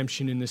God's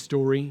redemption in this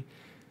story.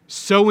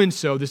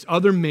 So-and-so, this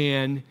other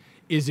man,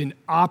 is an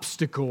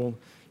obstacle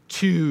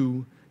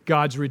to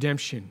God's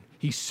redemption.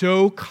 He's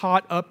so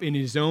caught up in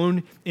his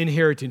own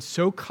inheritance,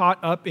 so caught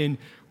up in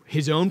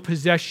his own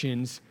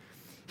possessions,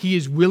 he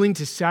is willing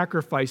to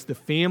sacrifice the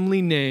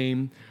family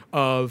name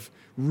of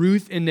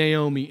Ruth and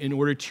Naomi in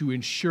order to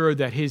ensure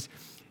that his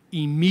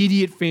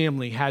immediate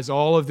family has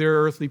all of their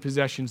earthly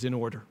possessions in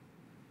order.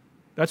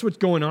 That's what's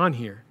going on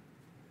here.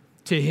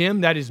 To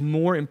him, that is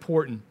more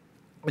important.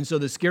 And so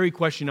the scary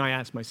question I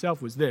asked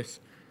myself was this: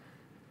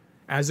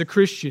 as a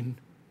Christian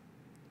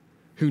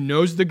who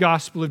knows the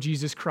gospel of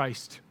Jesus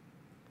Christ,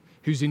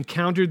 who's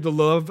encountered the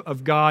love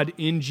of God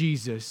in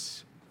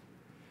Jesus,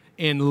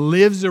 and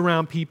lives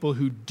around people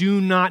who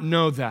do not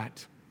know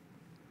that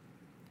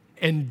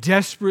and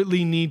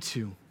desperately need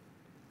to,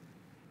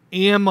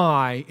 am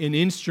I an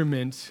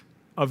instrument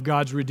of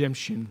God's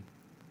redemption,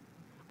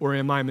 or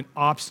am I an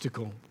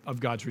obstacle of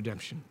God's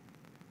redemption?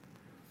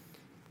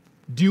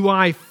 Do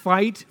I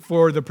fight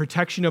for the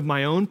protection of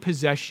my own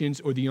possessions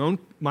or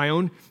my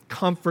own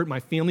comfort, my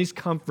family's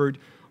comfort,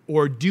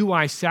 or do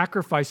I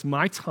sacrifice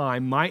my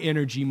time, my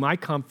energy, my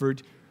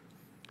comfort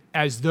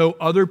as though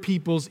other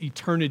people's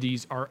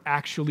eternities are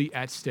actually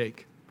at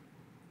stake?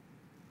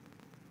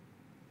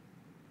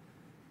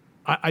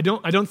 I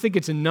don't think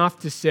it's enough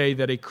to say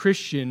that a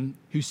Christian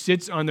who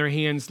sits on their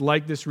hands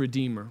like this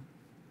Redeemer,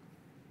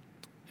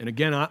 and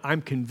again,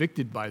 I'm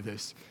convicted by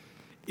this,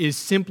 is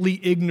simply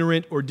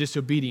ignorant or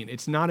disobedient.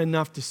 It's not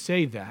enough to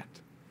say that.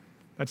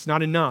 That's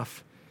not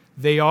enough.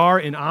 They are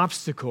an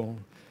obstacle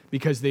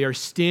because they are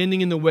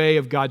standing in the way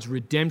of God's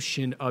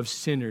redemption of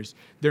sinners.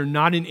 They're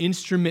not an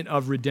instrument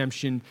of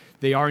redemption.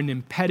 They are an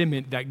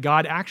impediment that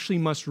God actually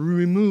must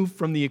remove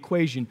from the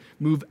equation,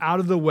 move out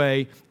of the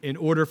way in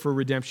order for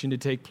redemption to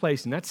take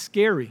place. And that's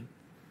scary.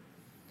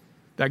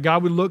 That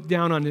God would look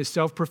down on his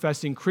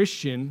self-professing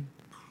Christian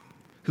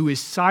who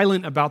is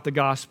silent about the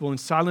gospel and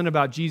silent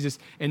about Jesus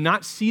and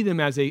not see them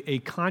as a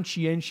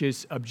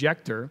conscientious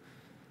objector,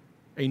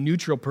 a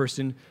neutral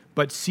person,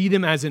 but see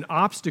them as an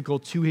obstacle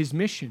to his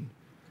mission.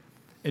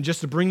 And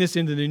just to bring this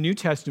into the New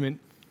Testament,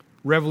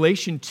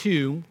 Revelation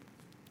 2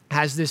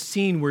 has this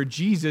scene where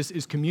Jesus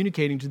is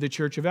communicating to the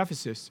church of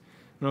Ephesus.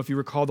 I don't know if you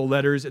recall the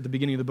letters at the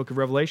beginning of the book of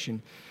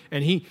Revelation.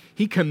 And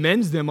he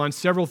commends them on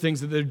several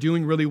things that they're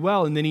doing really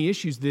well, and then he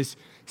issues this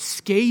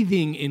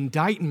scathing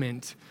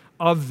indictment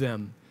of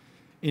them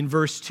in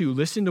verse 2.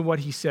 Listen to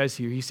what he says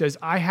here. He says,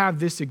 I have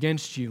this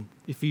against you,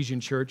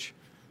 Ephesian church,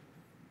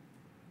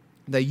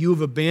 that you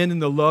have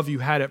abandoned the love you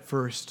had at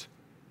first.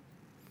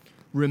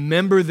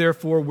 Remember,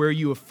 therefore, where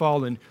you have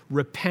fallen.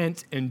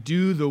 Repent and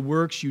do the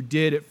works you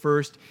did at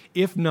first.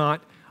 If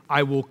not,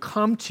 I will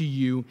come to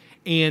you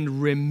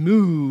and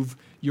remove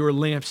your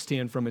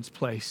lampstand from its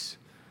place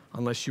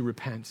unless you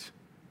repent.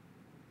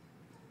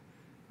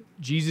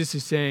 Jesus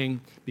is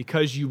saying,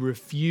 because you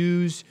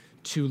refuse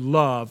to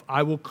love,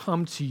 I will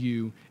come to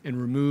you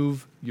and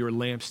remove your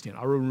lampstand.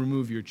 I will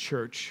remove your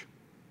church.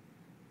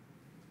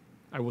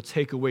 I will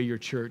take away your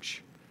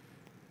church.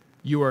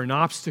 You are an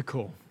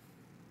obstacle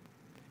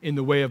in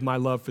the way of my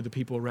love for the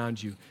people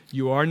around you.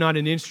 You are not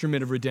an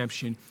instrument of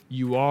redemption.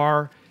 You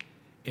are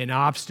an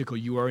obstacle.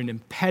 You are an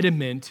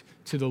impediment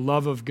to the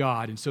love of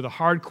God. And so the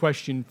hard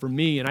question for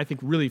me, and I think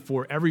really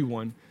for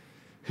everyone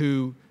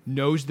who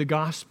knows the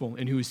gospel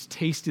and who has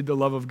tasted the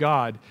love of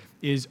God,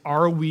 is,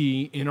 are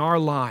we in our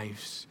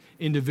lives,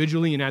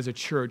 individually and as a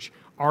church,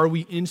 are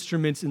we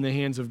instruments in the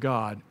hands of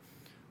God,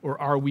 or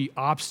are we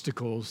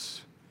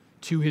obstacles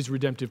to his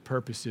redemptive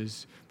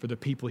purposes for the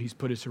people he's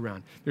put us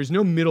around? There's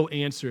no middle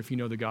answer if you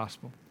know the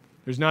gospel.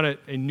 There's not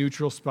a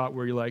neutral spot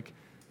where you're like,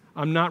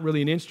 I'm not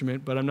really an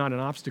instrument, but I'm not an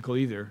obstacle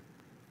either.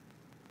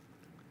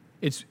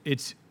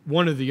 It's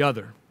one or the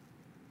other.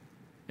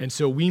 And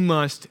so we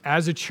must,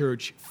 as a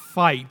church,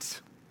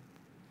 fight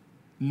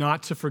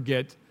not to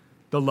forget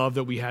the love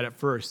that we had at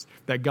first,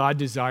 that God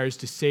desires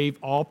to save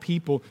all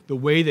people the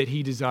way that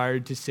he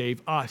desired to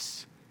save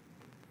us.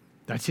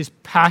 That's his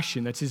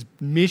passion, that's his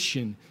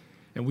mission,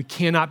 and we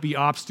cannot be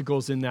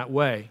obstacles in that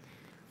way.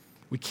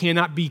 We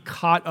cannot be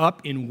caught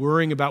up in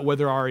worrying about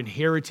whether our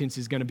inheritance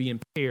is going to be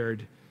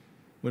impaired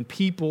when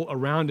people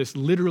around us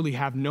literally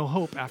have no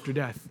hope after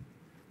death.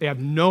 They have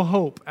no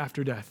hope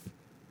after death,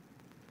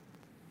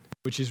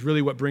 which is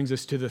really what brings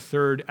us to the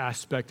third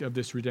aspect of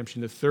this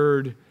redemption, the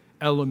third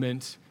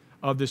element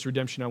of this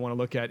redemption I want to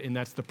look at, and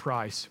that's the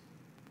prize.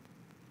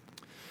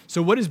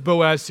 So what does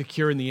Boaz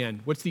secure in the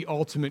end? What's the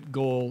ultimate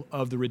goal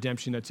of the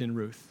redemption that's in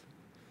Ruth?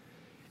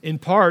 In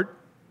part,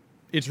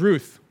 it's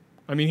Ruth.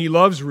 I mean, he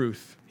loves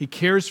Ruth. He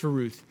cares for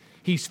Ruth.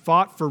 He's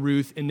fought for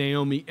Ruth and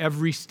Naomi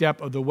every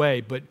step of the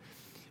way, but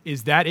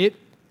is that it?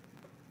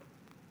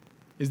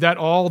 Is that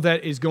all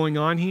that is going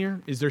on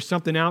here? Is there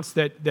something else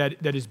that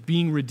is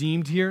being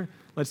redeemed here?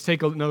 Let's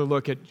take another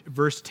look at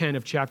verse 10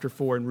 of chapter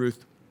 4 in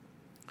Ruth.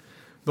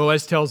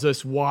 Boaz tells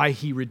us why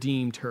he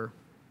redeemed her.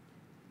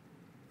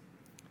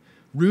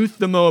 Ruth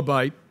the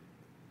Moabite,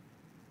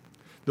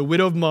 the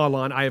widow of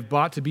Mahlon, I have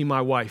bought to be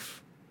my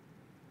wife.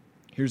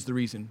 Here's the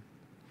reason.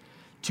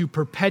 To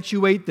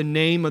perpetuate the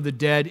name of the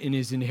dead in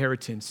his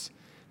inheritance.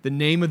 The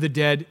name of the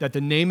dead, that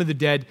the name of the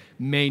dead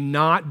may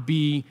not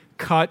be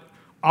cut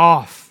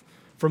off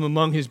from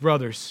among his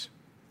brothers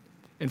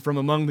and from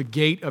among the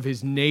gate of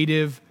his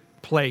native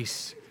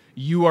place.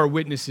 You are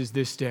witnesses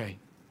this day.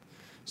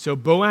 So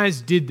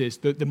Boaz did this.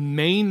 The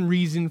main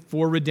reason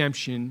for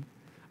redemption,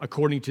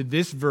 according to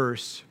this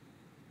verse,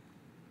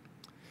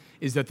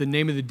 is that the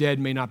name of the dead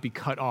may not be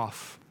cut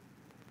off.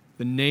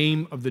 The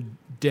name of the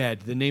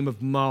dead, the name of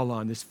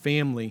Mahlon, this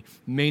family,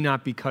 may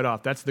not be cut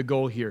off. That's the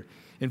goal here.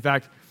 In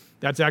fact,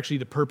 that's actually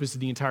the purpose of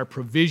the entire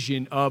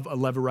provision of a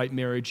Levirate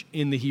marriage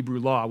in the Hebrew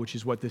law, which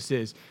is what this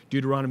is.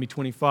 Deuteronomy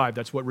 25,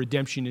 that's what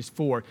redemption is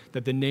for,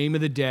 that the name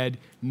of the dead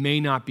may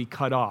not be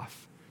cut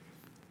off.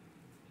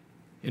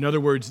 In other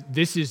words,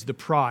 this is the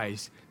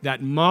prize,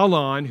 that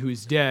Mahlon, who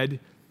is dead,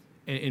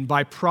 and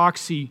by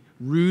proxy,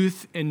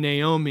 Ruth and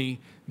Naomi,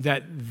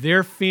 that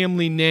their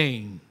family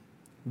name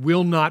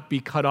will not be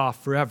cut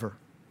off forever,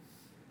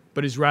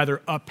 but is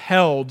rather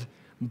upheld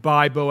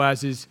by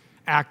Boaz's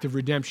act of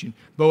redemption.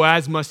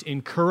 Boaz must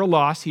incur a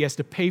loss. He has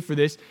to pay for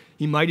this.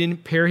 He might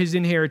impair his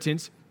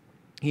inheritance.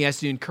 He has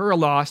to incur a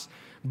loss,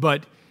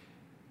 but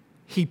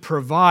he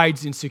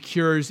provides and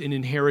secures an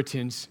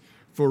inheritance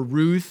for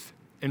Ruth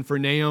and for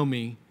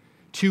Naomi,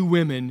 two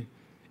women,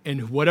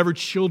 and whatever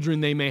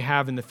children they may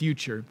have in the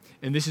future.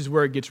 And this is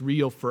where it gets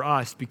real for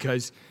us,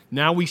 because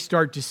now we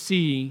start to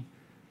see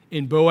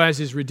in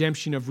Boaz's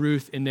redemption of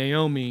Ruth and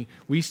Naomi,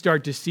 we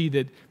start to see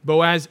that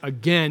Boaz,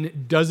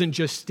 again, doesn't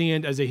just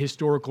stand as a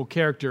historical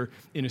character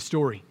in a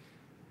story.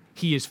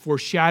 He is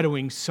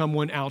foreshadowing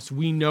someone else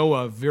we know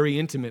of very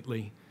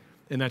intimately,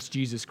 and that's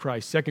Jesus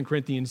Christ. 2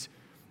 Corinthians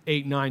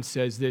 8:9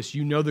 says this,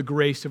 you know the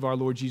grace of our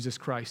Lord Jesus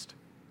Christ,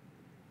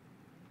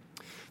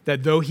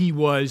 that though he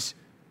was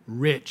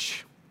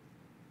rich,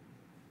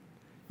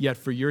 yet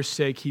for your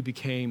sake he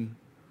became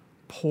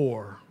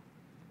poor,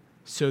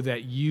 so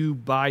that you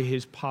by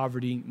his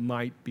poverty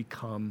might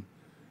become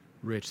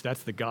rich.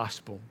 That's the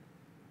gospel.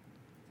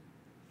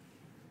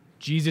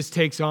 Jesus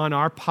takes on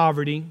our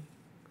poverty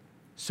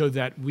so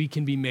that we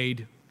can be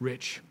made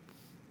rich.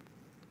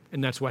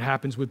 And that's what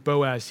happens with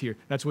Boaz here.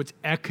 That's what's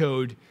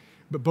echoed.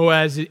 But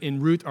Boaz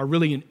and Ruth are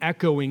really an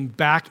echoing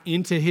back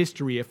into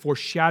history, a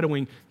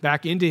foreshadowing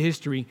back into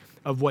history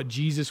of what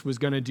Jesus was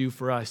going to do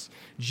for us.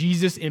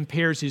 Jesus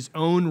impairs his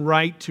own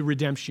right to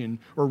redemption,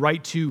 or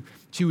right to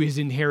his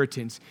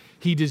inheritance.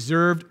 He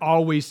deserved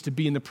always to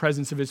be in the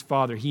presence of his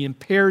Father. He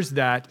impairs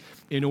that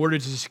in order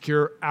to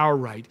secure our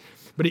right.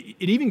 But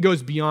it even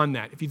goes beyond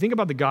that. If you think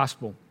about the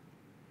gospel,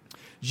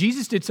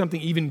 Jesus did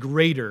something even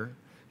greater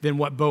than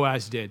what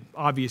Boaz did,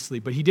 obviously,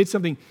 but he did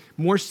something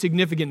more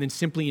significant than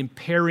simply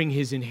impairing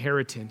his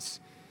inheritance.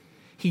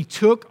 He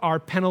took our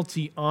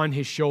penalty on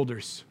his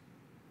shoulders,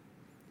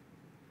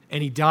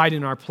 and he died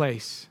in our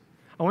place.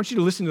 I want you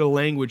to listen to the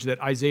language that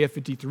Isaiah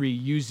 53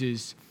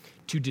 uses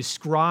to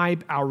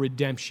describe our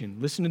redemption.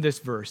 Listen to this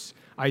verse,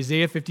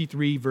 Isaiah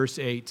 53, verse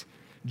 8.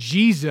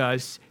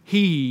 Jesus,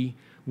 he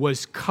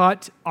was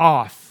cut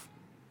off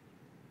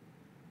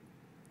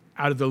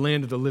out of the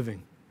land of the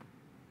living,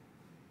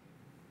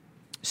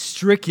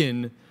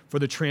 stricken for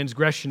the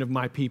transgression of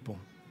my people.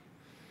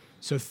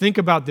 So think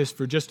about this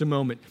for just a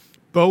moment.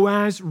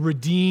 Boaz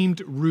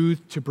redeemed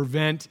Ruth to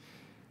prevent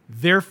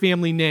their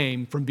family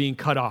name from being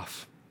cut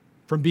off,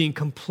 from being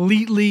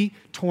completely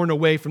torn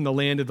away from the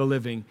land of the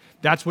living.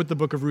 That's what the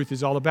book of Ruth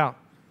is all about.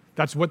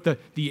 That's what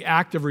the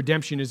act of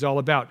redemption is all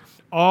about.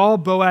 All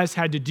Boaz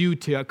had to do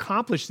to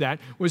accomplish that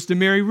was to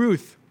marry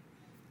Ruth.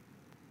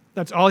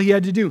 That's all he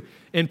had to do,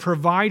 and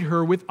provide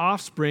her with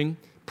offspring.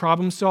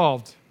 Problem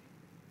solved.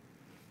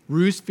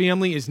 Ruth's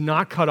family is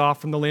not cut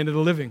off from the land of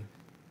the living.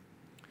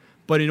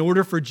 But in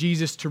order for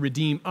Jesus to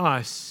redeem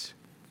us,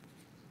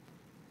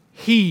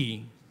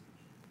 he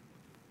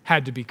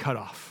had to be cut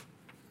off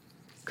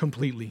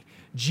completely.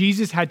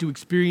 Jesus had to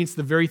experience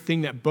the very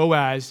thing that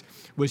Boaz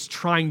was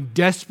trying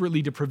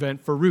desperately to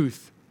prevent for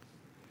Ruth.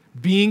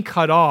 Being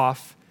cut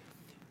off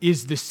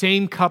is the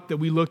same cup that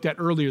we looked at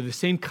earlier, the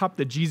same cup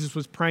that Jesus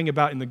was praying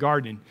about in the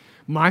garden.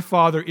 My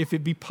Father, if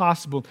it be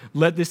possible,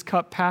 let this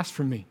cup pass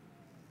from me.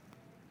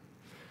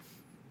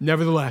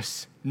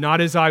 Nevertheless,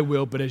 not as I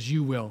will, but as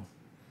you will.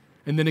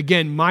 And then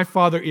again, my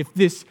Father, if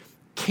this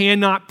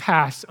cannot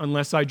pass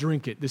unless I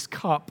drink it, this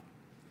cup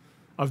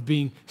of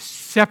being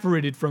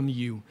separated from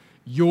you,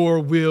 your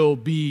will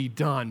be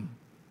done.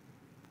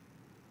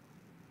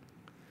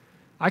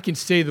 I can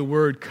say the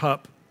word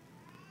cup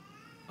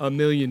a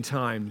million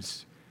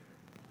times,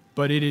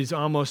 but it is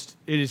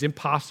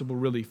impossible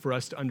really for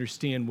us to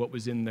understand what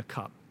was in the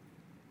cup.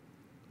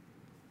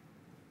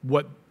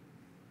 What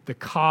the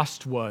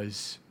cost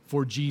was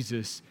for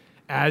Jesus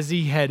as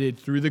he headed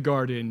through the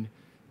garden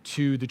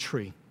to the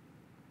tree.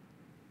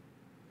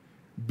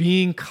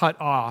 Being cut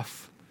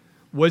off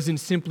wasn't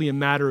simply a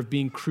matter of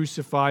being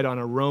crucified on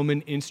a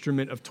Roman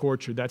instrument of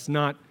torture. That's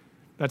not,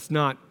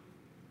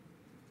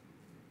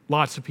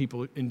 lots of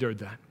people endured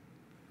that.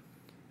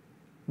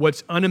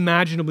 What's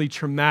unimaginably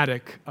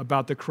traumatic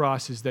about the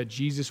cross is that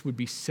Jesus would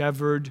be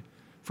severed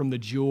from the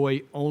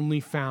joy only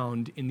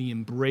found in the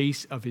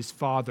embrace of his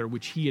Father,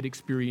 which he had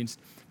experienced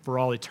for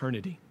all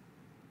eternity.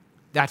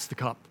 That's the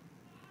cup.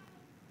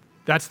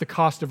 That's the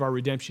cost of our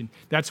redemption.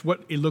 That's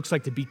what it looks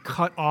like to be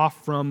cut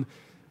off from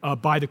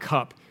by the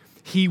cup.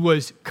 He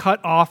was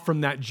cut off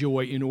from that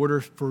joy in order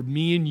for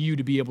me and you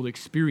to be able to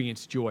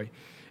experience joy.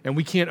 And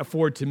we can't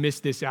afford to miss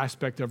this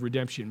aspect of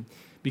redemption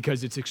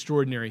because it's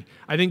extraordinary.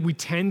 I think we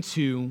tend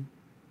to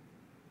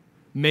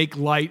make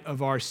light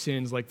of our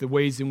sins, like the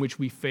ways in which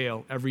we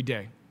fail every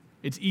day.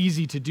 It's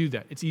easy to do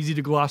that. It's easy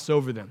to gloss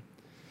over them.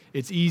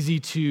 It's easy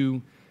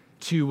to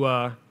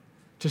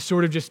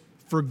sort of just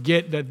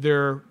forget that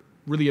they're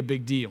really a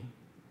big deal.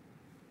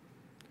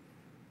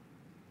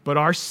 But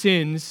our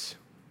sins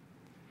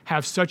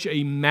have such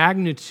a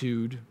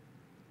magnitude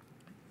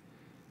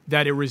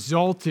that it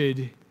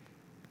resulted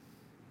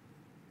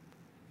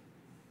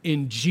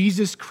in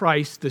Jesus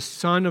Christ, the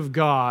Son of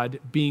God,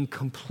 being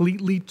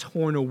completely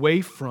torn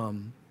away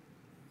from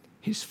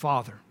his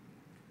Father.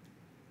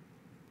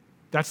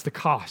 That's the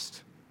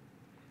cost.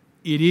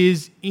 It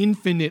is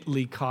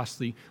infinitely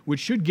costly, which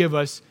should give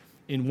us,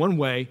 in one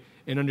way,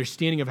 an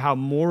understanding of how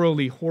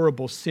morally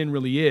horrible sin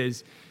really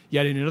is,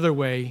 yet in another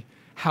way,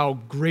 how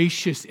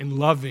gracious and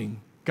loving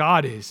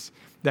God is.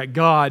 That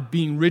God,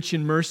 being rich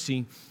in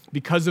mercy,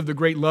 because of the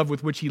great love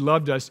with which he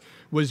loved us,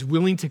 was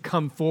willing to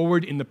come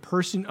forward in the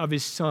person of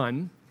his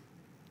Son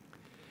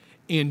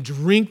and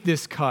drink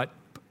this cup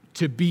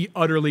to be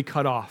utterly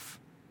cut off.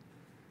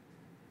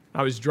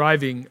 I was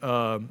driving,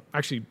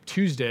 actually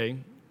Tuesday,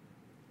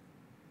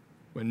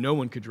 when no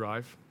one could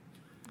drive.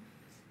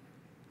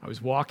 I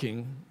was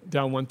walking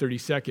down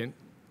 132nd,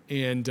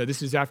 and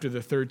this is after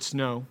the third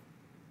snow.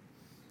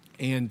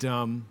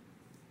 And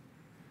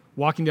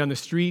walking down the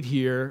street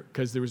here,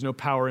 because there was no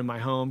power in my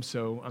home,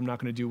 so I'm not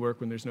going to do work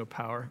when there's no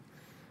power.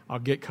 I'll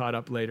get caught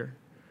up later.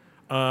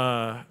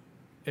 And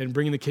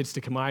bringing the kids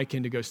to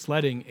Kamaikan to go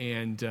sledding,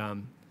 and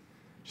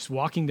just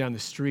walking down the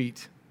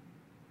street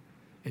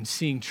and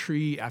seeing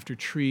tree after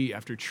tree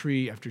after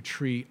tree after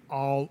tree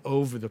all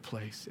over the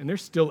place. And they're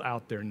still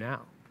out there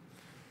now.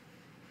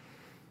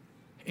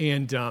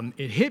 And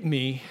it hit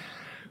me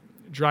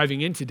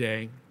driving in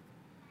today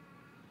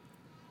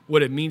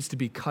what it means to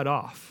be cut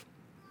off.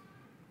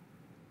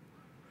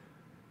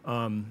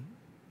 And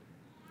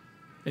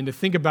to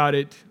think about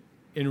it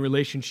in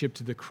relationship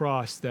to the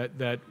cross,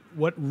 that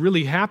what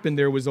really happened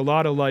there was a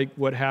lot of like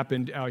what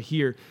happened out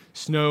here.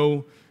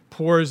 Snow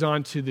pours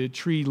onto the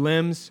tree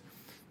limbs.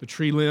 The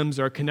tree limbs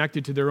are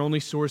connected to their only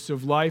source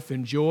of life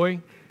and joy.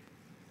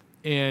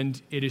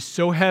 And it is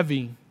so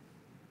heavy,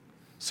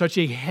 such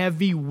a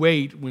heavy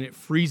weight when it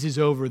freezes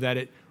over that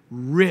it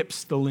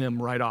rips the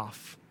limb right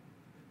off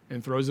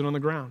and throws it on the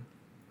ground.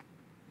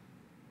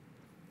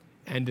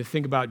 And to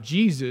think about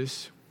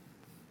Jesus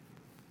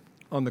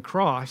on the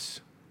cross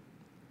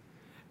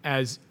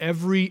as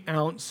every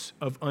ounce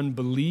of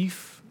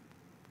unbelief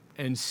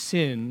and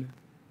sin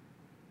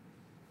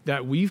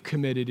that we've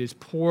committed is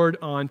poured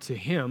onto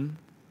him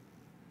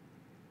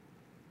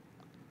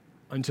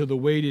until the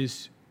weight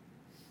is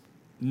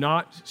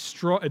not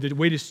strong, the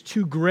weight is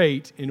too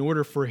great in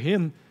order for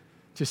him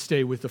to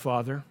stay with the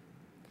Father,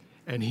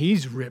 and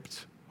he's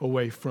ripped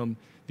away from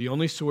the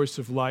only source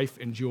of life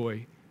and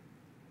joy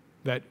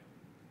that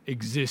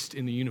exists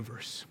in the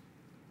universe.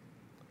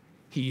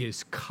 He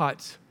is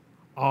cut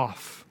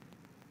off.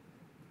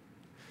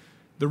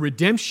 The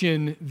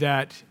redemption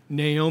that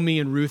Naomi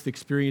and Ruth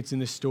experience in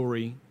this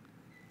story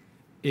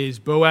is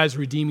Boaz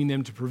redeeming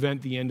them to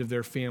prevent the end of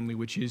their family,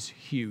 which is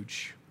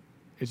huge.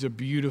 It's a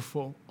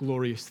beautiful,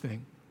 glorious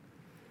thing.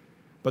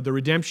 But the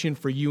redemption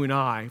for you and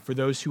I, for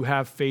those who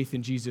have faith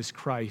in Jesus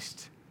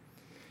Christ,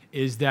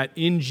 is that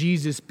in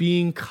Jesus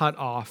being cut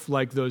off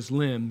like those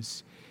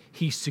limbs,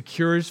 he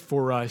secures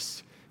for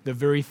us the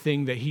very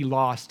thing that he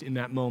lost in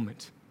that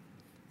moment,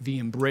 the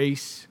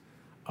embrace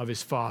of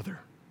his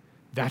Father.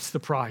 That's the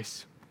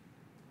prize.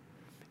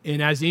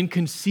 And as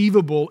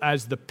inconceivable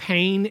as the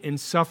pain and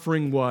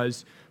suffering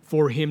was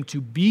for him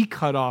to be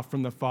cut off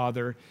from the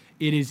Father,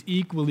 it is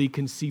equally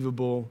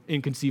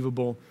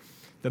inconceivable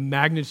the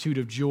magnitude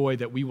of joy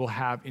that we will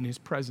have in his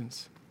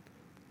presence.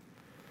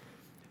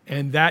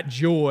 And that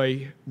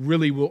joy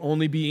really will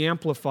only be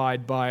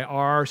amplified by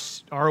our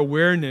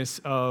awareness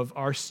of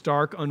our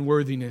stark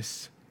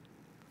unworthiness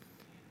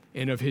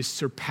and of his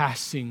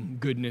surpassing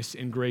goodness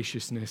and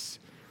graciousness.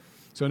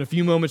 So in a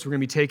few moments, we're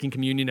going to be taking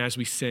communion as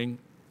we sing.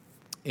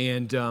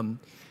 And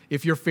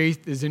if your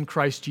faith is in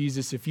Christ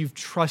Jesus, if you've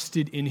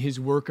trusted in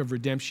his work of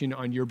redemption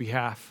on your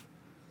behalf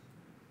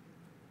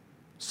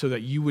so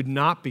that you would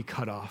not be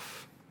cut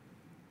off,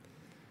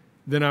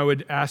 then I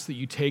would ask that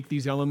you take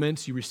these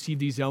elements, you receive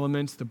these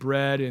elements, the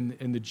bread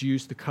and the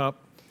juice, the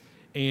cup,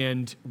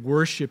 and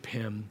worship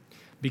him,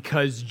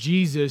 because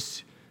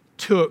Jesus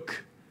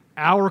took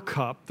our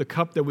cup, the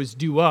cup that was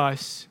due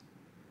us,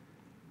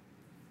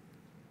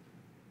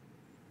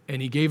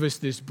 and he gave us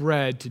this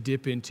bread to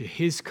dip into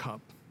his cup.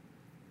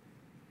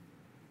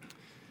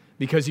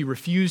 Because he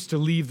refused to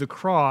leave the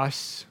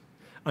cross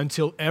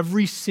until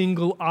every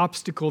single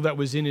obstacle that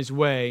was in his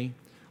way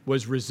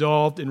was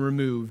resolved and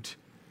removed,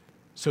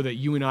 so that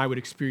you and I would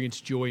experience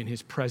joy in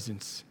his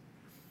presence.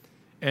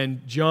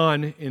 And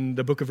John, in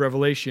the book of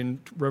Revelation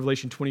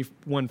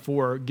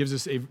 21:4, gives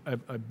us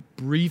a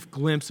brief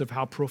glimpse of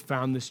how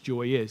profound this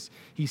joy is.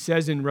 He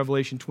says in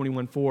Revelation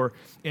 21:4,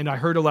 "And I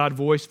heard a loud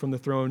voice from the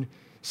throne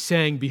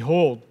saying,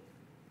 'Behold,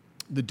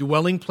 the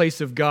dwelling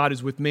place of God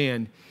is with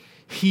man.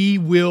 He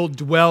will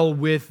dwell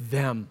with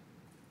them,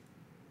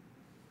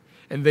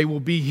 and they will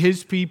be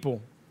his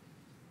people,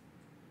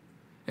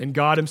 and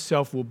God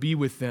himself will be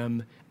with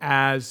them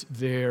as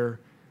their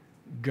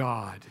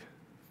God.'"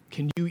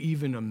 Can you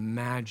even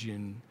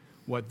imagine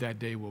what that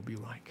day will be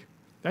like?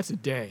 That's a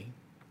day.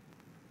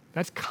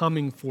 That's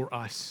coming for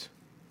us.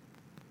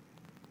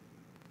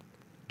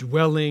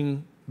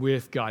 Dwelling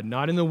with God,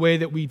 not in the way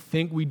that we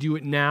think we do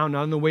it now,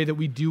 not in the way that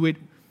we do it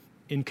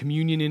in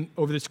communion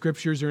over the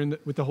scriptures or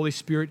with the Holy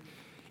Spirit,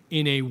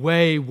 in a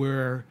way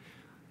where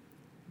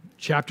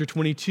chapter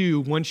 22,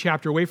 one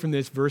chapter away from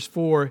this, verse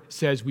 4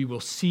 says we will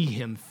see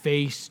him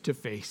face to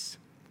face.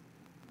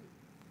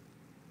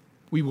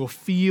 We will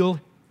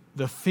feel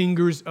the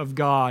fingers of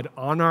God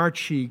on our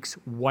cheeks,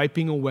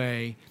 wiping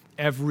away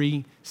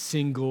every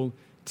single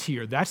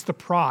tear. That's the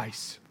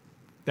prize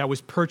that was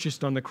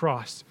purchased on the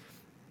cross.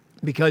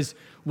 Because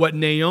what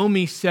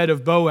Naomi said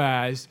of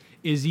Boaz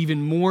is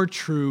even more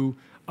true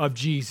of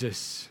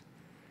Jesus.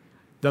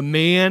 The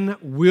man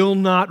will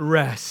not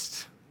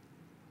rest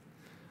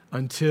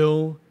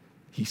until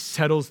he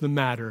settles the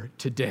matter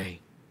today.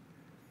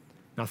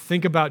 Now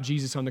think about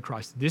Jesus on the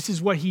cross. This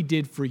is what he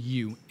did for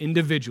you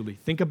individually.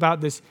 Think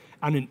about this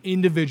on an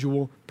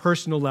individual,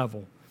 personal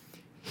level.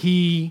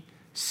 He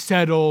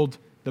settled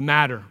the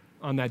matter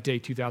on that day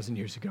 2,000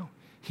 years ago.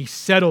 He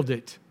settled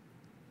it.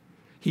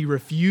 He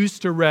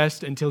refused to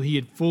rest until he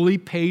had fully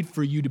paid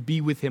for you to be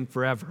with him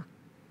forever.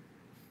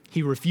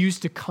 He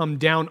refused to come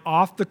down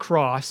off the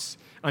cross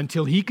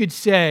until he could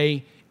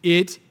say,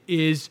 "It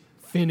is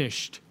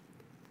finished."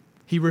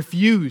 He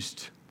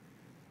refused.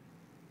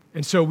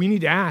 And so we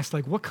need to ask,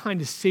 what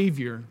kind of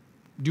Savior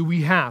do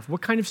we have?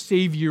 What kind of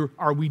Savior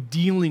are we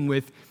dealing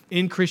with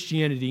in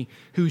Christianity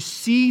who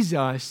sees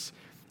us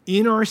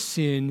in our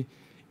sin,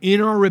 in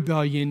our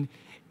rebellion,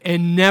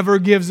 and never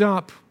gives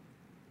up?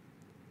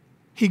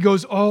 He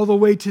goes all the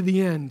way to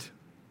the end,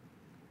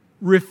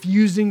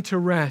 refusing to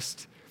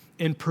rest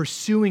and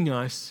pursuing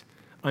us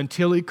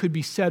until it could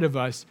be said of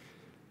us,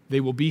 they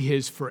will be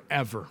his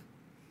forever.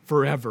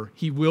 Forever.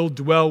 He will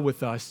dwell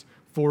with us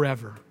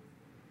forever.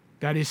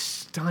 That is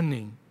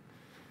stunning.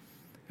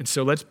 And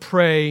so let's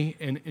pray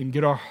and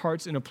get our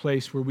hearts in a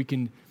place where we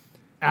can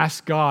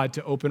ask God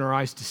to open our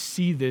eyes to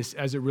see this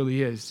as it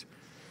really is,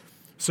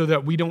 so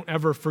that we don't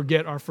ever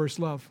forget our first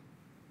love.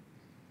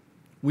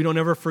 We don't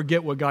ever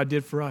forget what God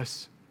did for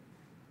us.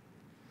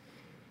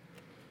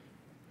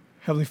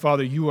 Heavenly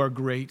Father, you are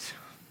great.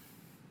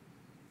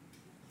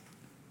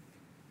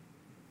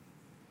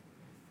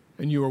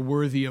 And you are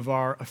worthy of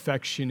our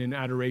affection and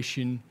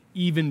adoration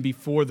even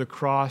before the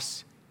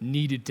cross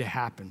needed to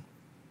happen.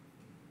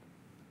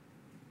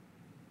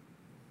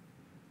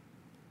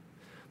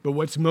 But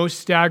what's most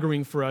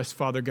staggering for us,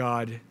 Father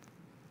God,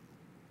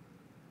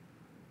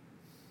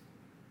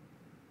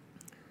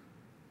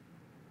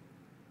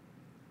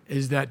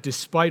 is that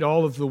despite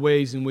all of the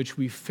ways in which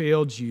we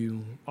failed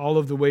you, all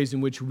of the ways in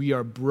which we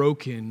are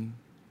broken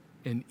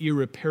and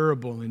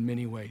irreparable in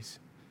many ways,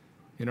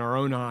 in our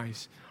own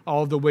eyes,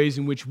 all of the ways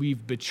in which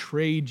we've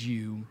betrayed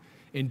you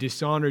and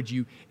dishonored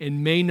you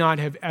and may not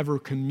have ever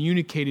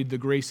communicated the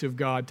grace of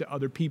God to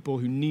other people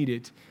who need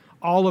it,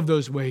 all of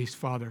those ways,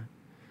 Father,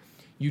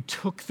 you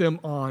took them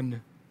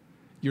on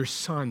your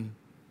Son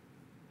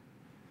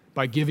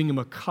by giving him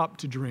a cup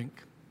to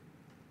drink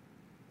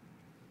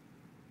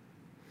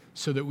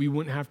so that we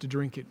wouldn't have to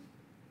drink it,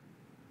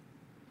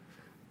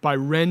 by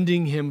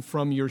rending him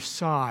from your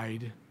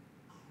side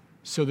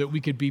so that we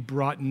could be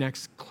brought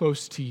next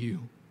close to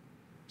you,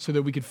 so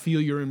that we could feel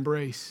your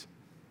embrace.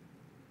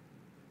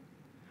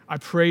 I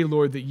pray,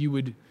 Lord, that you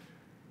would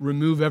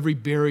remove every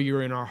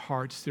barrier in our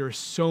hearts. There are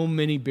so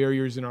many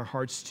barriers in our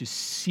hearts to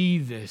see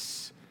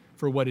this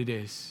for what it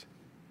is.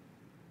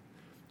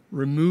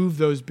 Remove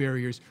those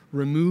barriers.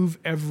 Remove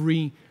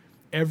every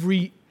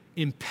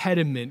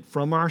impediment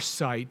from our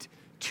sight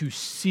to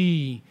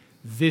see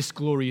this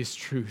glorious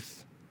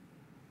truth.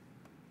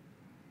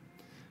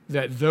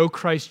 That though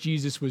Christ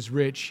Jesus was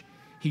rich,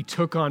 he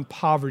took on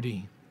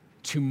poverty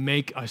to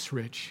make us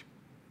rich.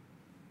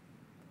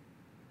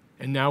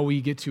 And now we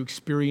get to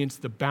experience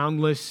the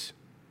boundless,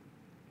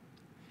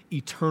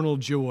 eternal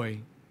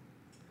joy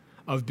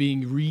of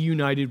being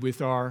reunited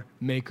with our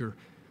Maker.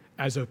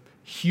 As a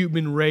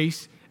human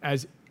race,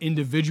 as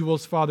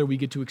individuals, Father, we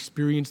get to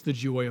experience the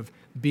joy of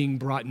being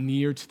brought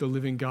near to the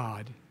living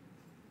God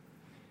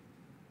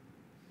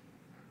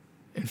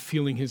and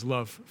feeling his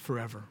love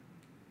forever.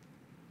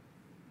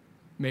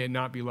 May it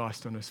not be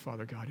lost on us,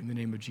 Father God, in the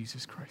name of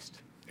Jesus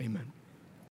Christ. Amen.